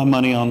to put my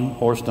money on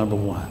horse number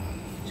 1.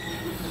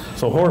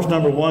 So horse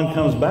number 1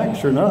 comes back,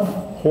 sure enough,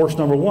 horse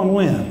number 1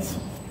 wins.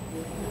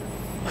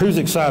 Who's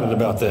excited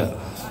about that?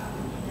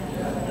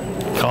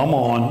 Come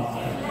on.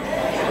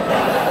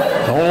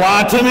 Don't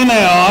lie to me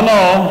now, I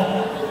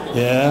know.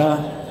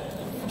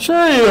 Yeah.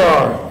 Sure you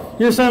are.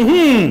 You're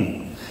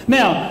saying,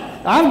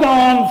 Now, I've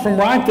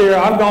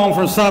gone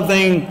from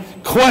something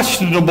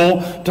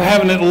questionable to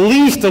having at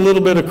least a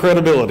little bit of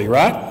credibility,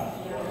 right?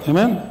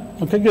 Amen?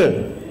 Okay,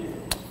 good.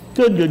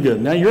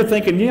 Good. Now you're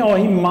thinking, you know,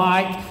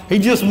 he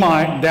just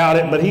might doubt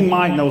it, but he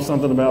might know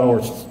something about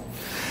horses.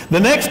 The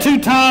next 2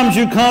 times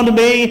you come to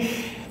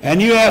me and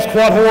you ask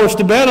what horse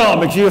to bet on,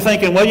 but you're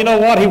thinking, well, you know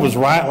what? He was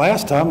right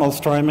last time. Let's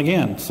try him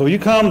again. So you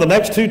come the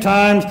next 2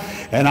 times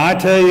and I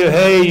tell you,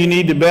 hey, you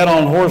need to bet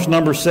on horse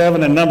number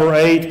 7 and number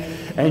 8.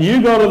 And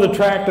you go to the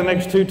track the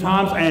next 2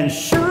 times and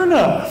sure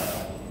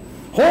enough,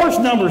 horse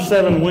number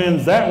 7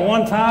 wins that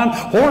one time.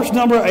 Horse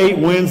number 8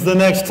 wins the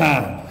next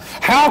time.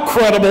 How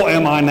credible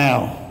am I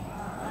now?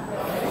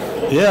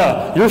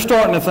 Yeah, you're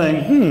starting to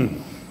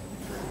think,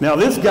 now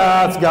this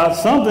guy's got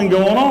something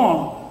going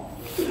on.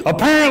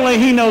 Apparently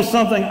he knows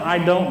something I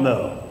don't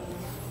know.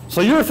 So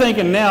you're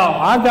thinking now,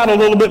 I've got a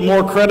little bit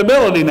more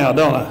credibility now,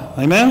 don't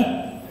I? Amen?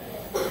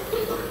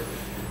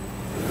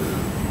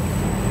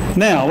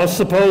 Now, let's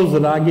suppose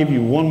that I give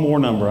you one more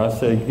number. I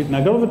say,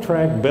 now go to the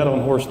track, bet on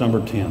horse number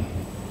 10.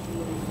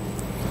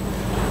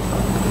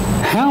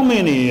 How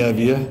many of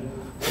you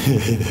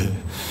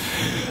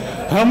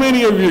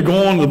are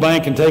going to the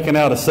bank and taking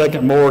out a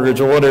second mortgage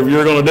or whatever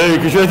you're going to do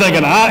because you're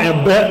thinking, I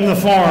am betting the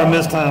farm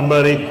this time,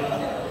 buddy.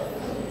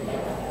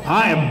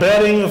 I am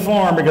betting the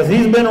farm because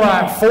he's been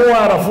right 4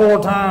 out of 4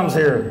 times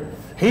here.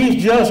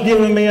 He's just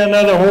giving me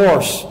another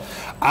horse.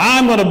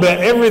 I'm going to bet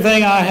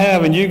everything I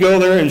have, and you go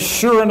there, and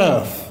sure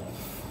enough,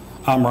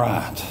 I'm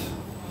right.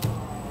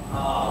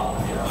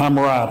 I'm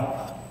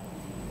right.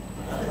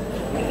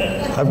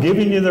 I've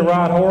given you the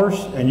right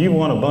horse, and you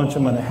won a bunch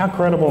of money. How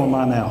credible am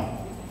I now?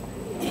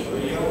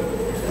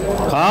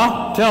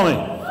 Huh? Tell me.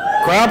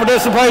 Crowd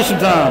participation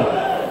time.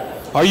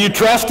 Are you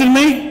trusting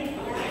me?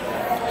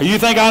 Do you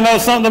think I know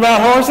something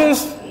about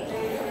horses?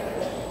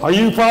 Are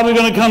you probably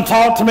going to come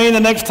talk to me the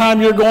next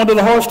time you're going to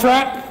the horse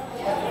track?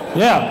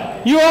 Yeah.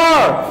 You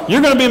are.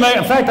 You're going to be made.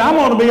 In fact, I'm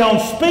going to be on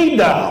speed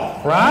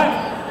dial,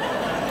 right?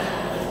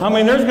 I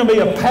mean, there's going to be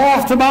a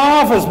path to my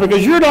office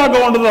because you're not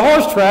going to the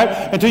horse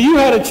track until you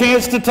had a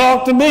chance to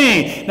talk to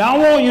me. Now,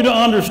 I want you to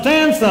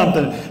understand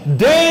something.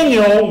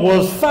 Daniel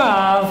was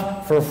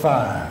 5 for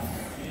 5.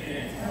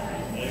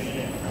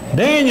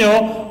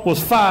 Daniel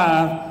was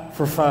 5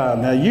 for 5.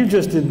 Now, you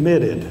just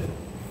admitted,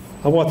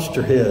 I watched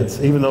your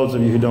heads, even those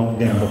of you who don't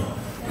gamble,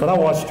 but I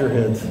watched your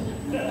heads.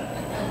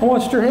 I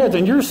watched your heads,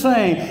 and you're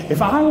saying,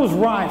 if I was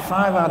right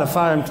 5 out of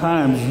 5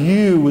 times,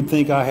 you would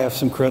think I have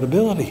some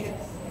credibility.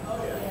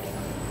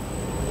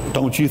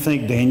 Don't you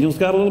think Daniel's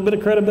got a little bit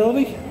of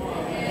credibility?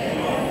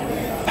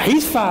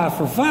 He's 5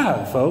 for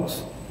 5,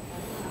 folks.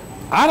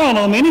 I don't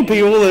know many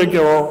people that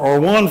are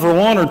 1 for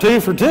 1 or 2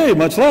 for 2,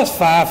 much less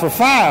 5 for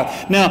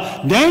 5.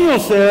 Now, Daniel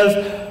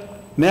says,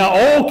 now,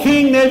 old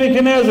King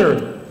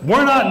Nebuchadnezzar,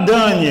 we're not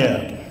done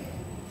yet.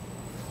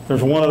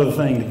 There's one other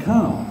thing to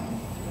come.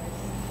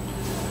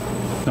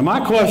 Now, my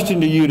question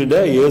to you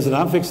today is, and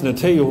I'm fixing to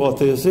tell you what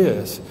this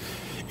is.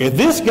 If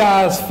this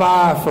guy's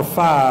 5 for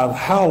 5,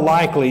 how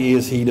likely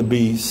is he to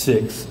be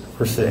 6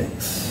 for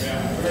 6?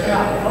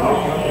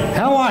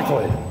 How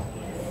likely?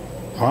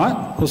 All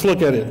right, let's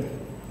look at it.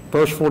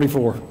 Verse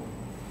 44.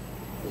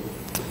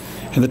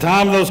 In the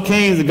time of those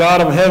kings, the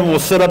God of heaven will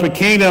set up a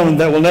kingdom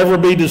that will never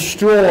be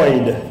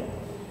destroyed,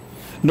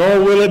 nor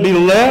will it be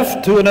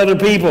left to another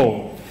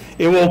people.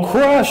 It will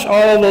crush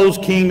all those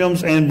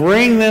kingdoms and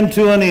bring them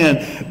to an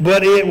end,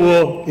 but it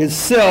will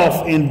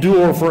itself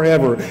endure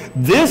forever.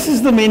 This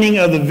is the meaning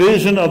of the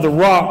vision of the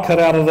rock cut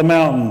out of the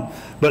mountain,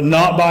 but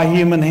not by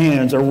human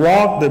hands. A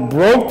rock that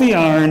broke the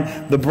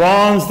iron, the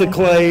bronze, the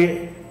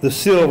clay, the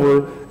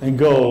silver, and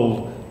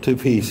gold to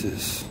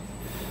pieces.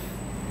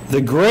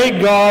 The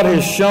great God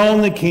has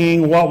shown the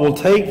king what will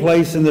take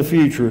place in the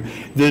future.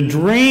 The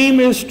dream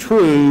is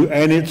true,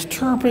 and its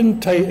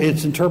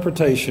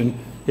interpretation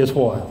is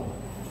what?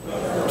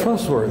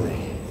 Trustworthy.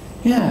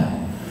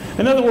 Yeah.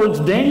 In other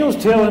words, Daniel's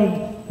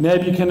telling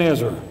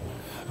Nebuchadnezzar,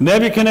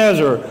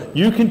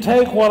 you can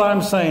take what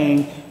I'm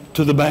saying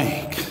to the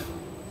bank.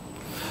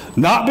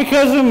 Not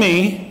because of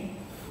me,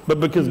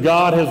 but because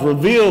God has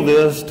revealed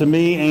this to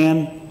me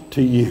and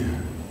to you.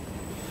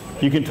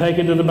 You can take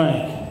it to the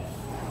bank.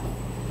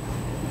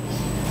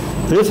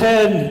 This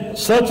had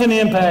such an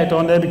impact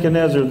on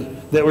Nebuchadnezzar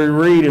that we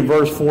read in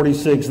verse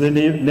 46. Then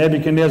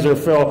Nebuchadnezzar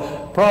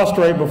fell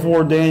prostrate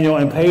before Daniel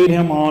and paid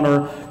him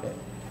honor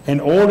and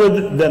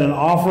ordered that an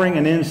offering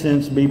and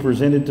incense be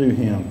presented to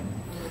him.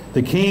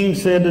 The king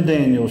said to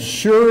Daniel,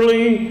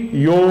 surely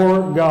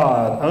your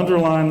God,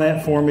 underline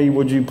that for me,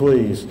 would you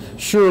please?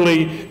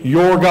 Surely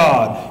your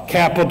God,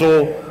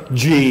 capital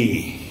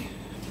G.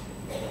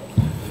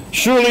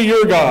 Surely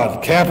your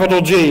God,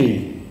 capital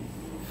G,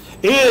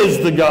 is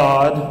the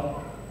God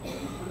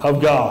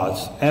of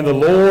gods, and the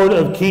Lord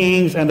of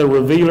kings, and the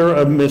revealer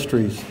of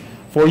mysteries.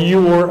 For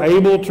you were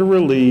able to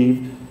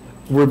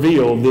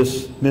reveal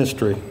this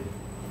mystery.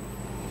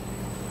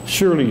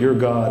 Surely your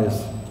God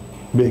is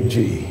Big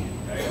G.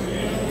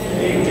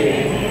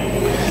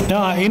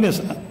 Now, isn't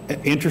this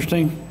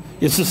interesting?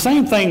 It's the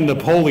same thing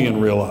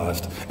Napoleon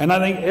realized. And I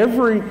think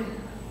every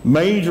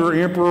major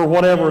emperor,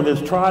 whatever,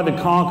 that's tried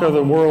to conquer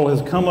the world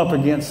has come up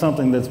against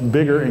something that's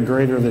bigger and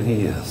greater than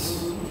he is.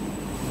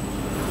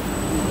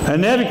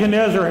 And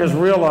Nebuchadnezzar has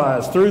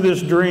realized through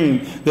this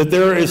dream that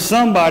there is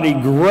somebody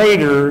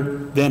greater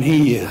than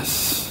he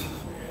is.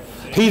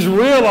 He's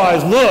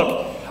realized,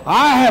 look,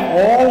 I have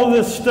all of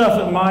this stuff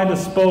at my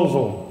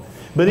disposal,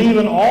 but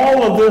even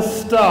all of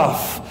this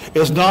stuff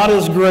is not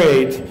as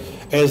great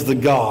as the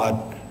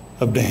God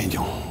of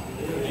Daniel.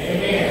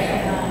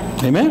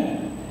 Amen.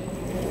 Amen?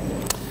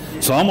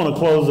 So I'm going to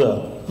close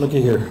up. Look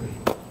at here.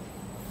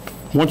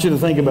 I want you to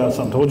think about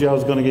something. I told you I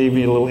was going to give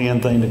you a little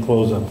end thing to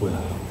close up with.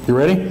 You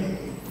ready?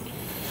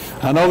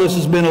 I know this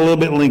has been a little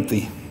bit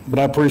lengthy, but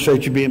I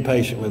appreciate you being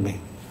patient with me.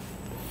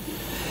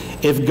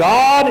 If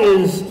God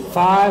is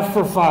 5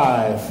 for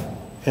 5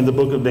 in the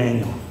book of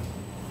Daniel,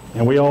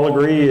 and we all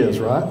agree he is,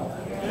 right?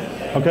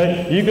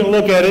 Okay, you can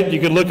look at it.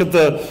 You can look at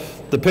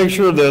the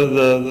picture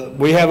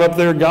we have up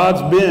there.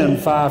 God's been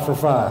 5 for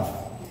 5.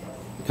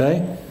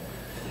 Okay?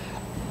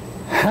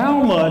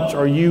 How much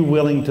are you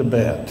willing to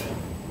bet?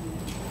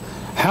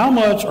 How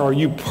much are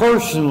you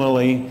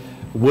personally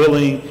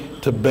willing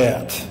to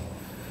bet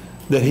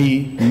that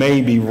he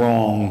may be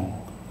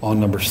wrong on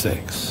number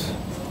 6?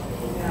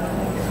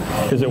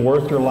 Is it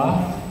worth your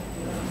life?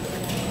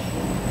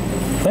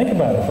 Think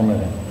about it for a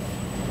minute.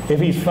 If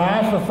he's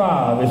 5 for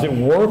 5, is it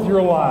worth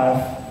your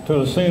life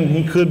to assume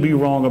he could be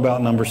wrong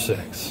about number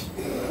 6?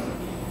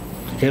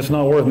 It's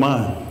not worth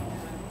mine.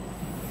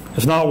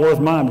 It's not worth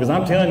mine, because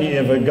I'm telling you,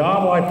 if a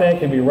God like that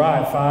can be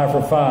right 5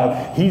 for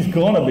 5, he's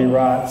going to be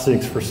right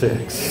 6 for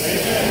 6.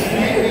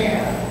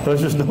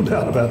 There's just no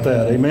doubt about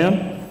that.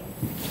 Amen?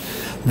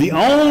 The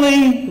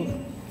only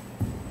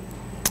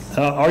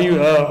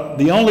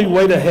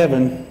way to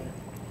heaven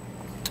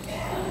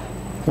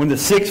when the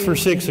 6 for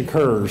 6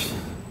 occurs,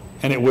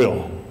 and it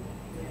will.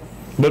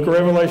 Book of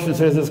Revelation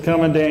says it's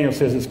coming. Daniel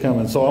says it's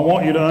coming. So I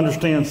want you to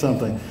understand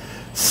something.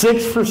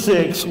 6 for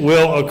 6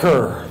 will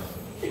occur.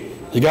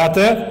 You got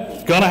that?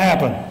 It's going to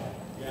happen.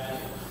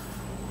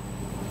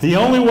 The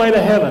only way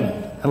to heaven,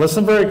 and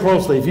listen very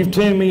closely, if you've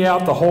tuned me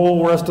out the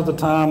whole rest of the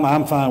time,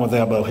 I'm fine with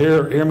that, but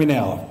hear me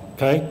now,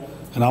 okay?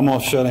 And I'm going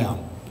to shut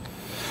down.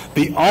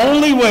 The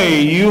only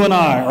way you and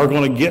I are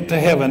going to get to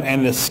heaven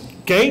and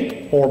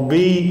escape or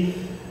be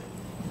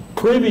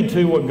privy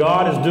to what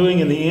God is doing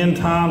in the end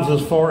times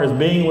as far as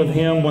being with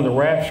Him when the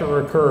rapture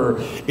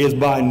occurs is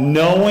by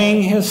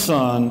knowing His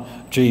Son,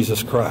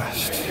 Jesus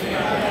Christ.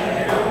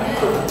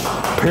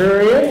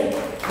 Period.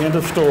 End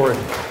of story.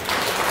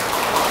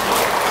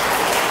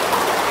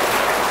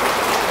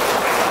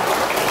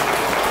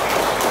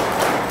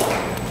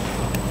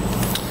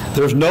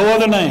 There's no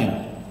other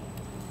name,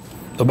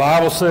 the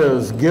Bible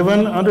says,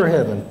 given under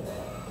heaven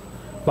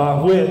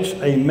by which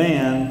a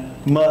man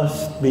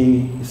must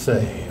be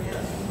saved.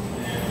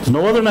 There's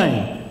no other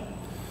name.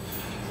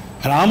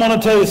 And I'm going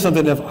to tell you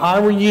something. If I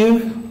were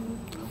you,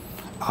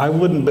 I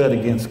wouldn't bet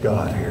against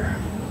God here.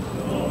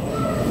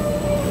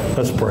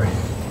 Let's pray.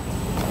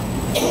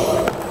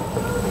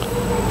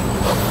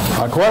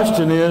 My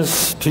question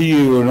is to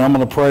you, and I'm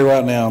going to pray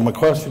right now. My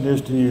question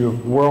is to you,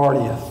 where are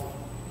you?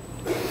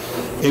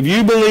 If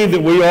you believe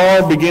that we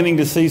are beginning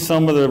to see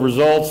some of the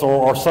results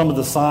or some of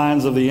the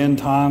signs of the end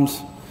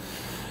times,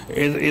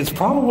 it's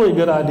probably a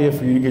good idea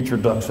for you to get your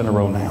ducks in a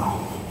row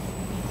now.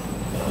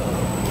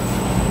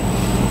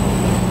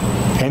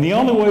 And the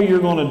only way you're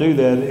going to do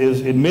that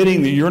is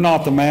admitting that you're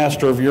not the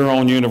master of your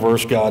own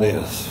universe, God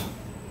is.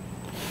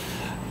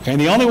 And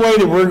the only way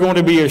that we're going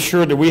to be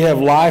assured that we have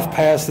life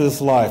past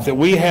this life, that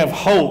we have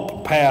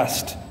hope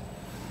past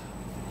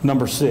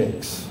number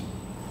 6,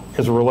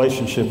 is a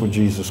relationship with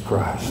Jesus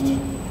Christ.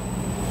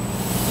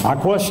 My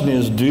question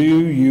is, do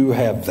you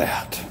have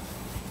that?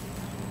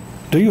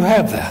 Do you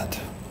have that?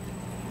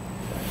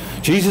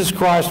 Jesus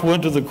Christ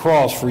went to the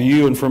cross for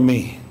you and for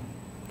me.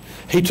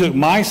 He took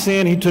my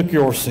sin, He took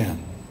your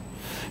sin.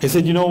 He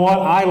said, you know what?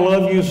 I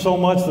love you so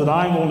much that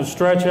I'm going to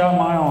stretch out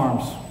my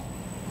arms.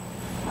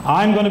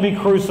 I'm going to be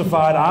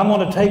crucified. I'm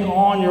going to take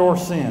on your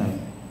sin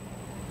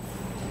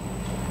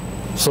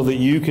so that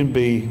you can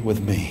be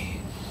with me.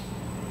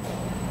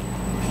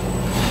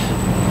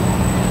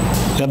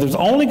 Now, there's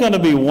only going to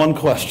be one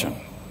question.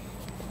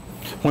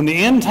 When the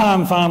end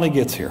time finally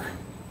gets here,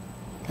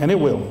 and it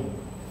will,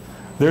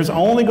 there's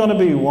only going to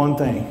be one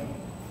thing,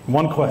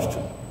 one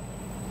question,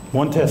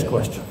 one test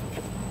question.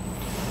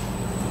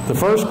 The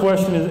first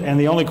question is, and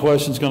the only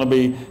question is going to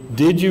be,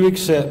 did you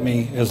accept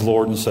me as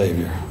Lord and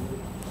Savior?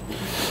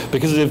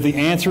 Because if the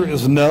answer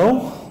is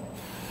no,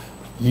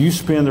 you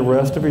spend the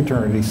rest of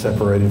eternity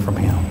separated from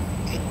Him.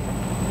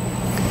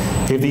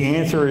 If the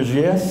answer is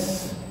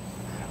yes,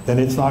 then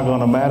it's not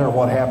going to matter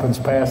what happens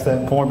past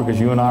that point, because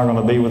you and I are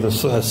going to be with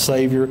a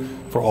Savior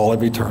for all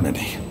of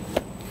eternity.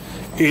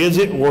 Is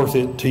it worth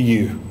it to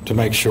you to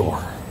make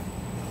sure?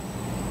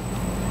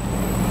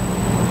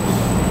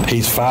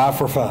 He's 5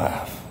 for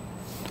 5.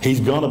 He's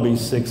going to be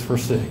 6 for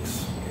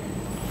 6.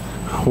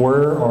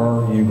 Where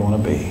are you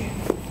going to be?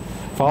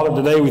 Father,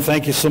 today we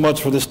thank you so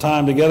much for this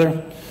time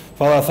together.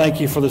 Father, I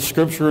thank you for the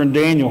scripture in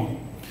Daniel.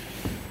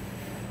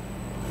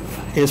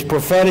 It's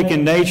prophetic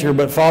in nature,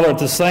 but Father, at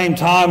the same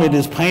time, it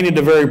has painted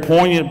a very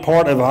poignant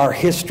part of our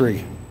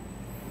history,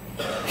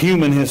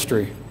 human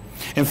history.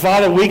 And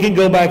Father, we can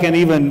go back in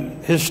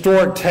even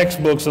historic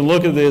textbooks and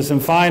look at this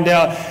and find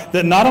out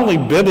that not only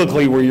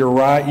biblically were you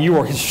right, you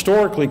are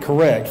historically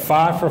correct,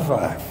 5 for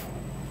 5.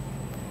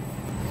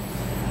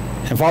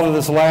 And Father,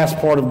 this last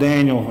part of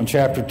Daniel in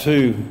chapter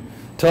 2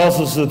 tells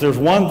us that there's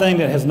one thing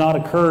that has not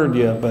occurred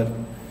yet, but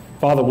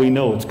Father, we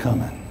know it's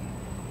coming.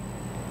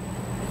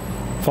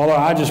 Father,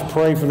 I just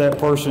pray for that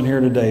person here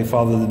today,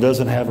 Father, that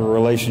doesn't have a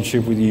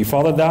relationship with you.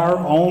 Father, that our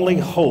only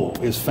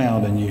hope is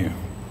found in you.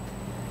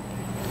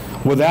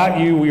 Without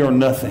you, we are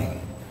nothing.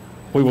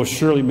 We will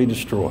surely be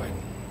destroyed.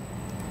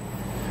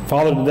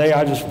 Father, today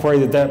I just pray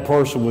that that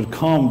person would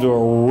come to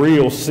a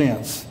real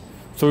sense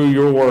through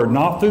your word,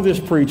 not through this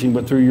preaching,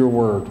 but through your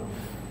word.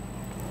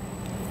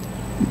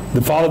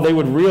 That, Father, they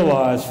would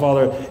realize,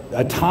 Father,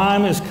 a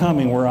time is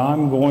coming where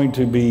I'm going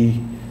to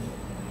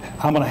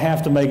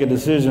have to make a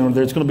decision,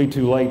 or it's going to be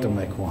too late to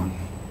make one.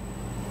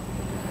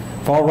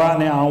 Father, right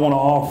now I want to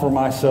offer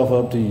myself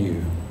up to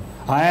you.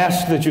 I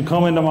ask that you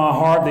come into my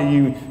heart, that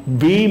you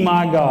be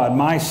my God,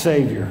 my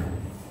Savior.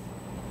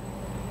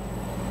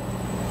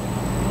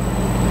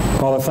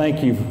 Father,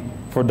 thank you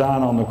for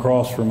dying on the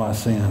cross for my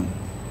sin.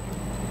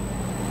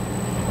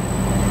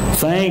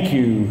 Thank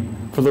you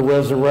for the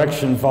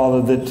resurrection,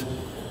 Father, that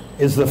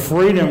is the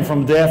freedom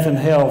from death and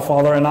hell,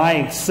 Father, and I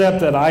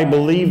accept that. I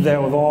believe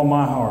that with all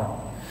my heart.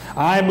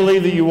 I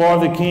believe that you are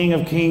the King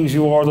of Kings,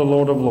 you are the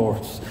Lord of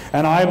Lords.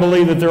 And I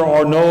believe that there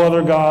are no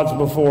other gods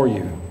before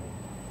you.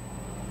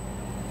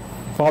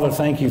 Father,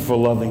 thank you for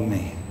loving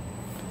me.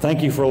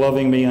 Thank you for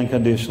loving me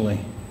unconditionally.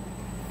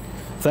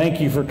 Thank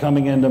you for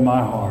coming into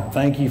my heart.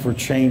 Thank you for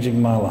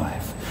changing my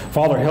life.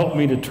 Father, help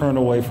me to turn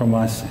away from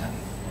my sin.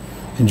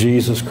 In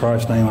Jesus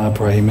Christ's name I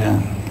pray,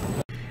 amen.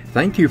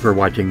 Thank you for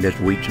watching this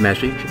week's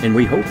message, and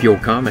we hope you'll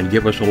come and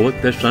give us a look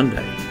this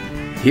Sunday.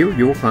 Here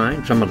you'll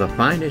find some of the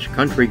finest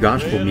country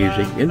gospel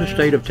music in the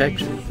state of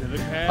Texas,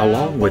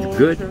 along with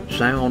good,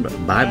 sound,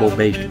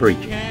 Bible-based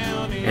preaching.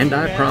 And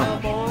I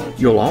promise,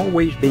 you'll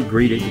always be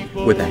greeted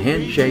with a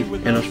handshake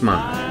and a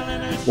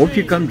smile. Won't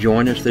you come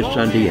join us this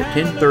Sunday at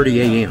 10:30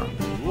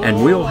 a.m.,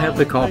 and we'll have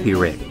the coffee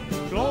ready.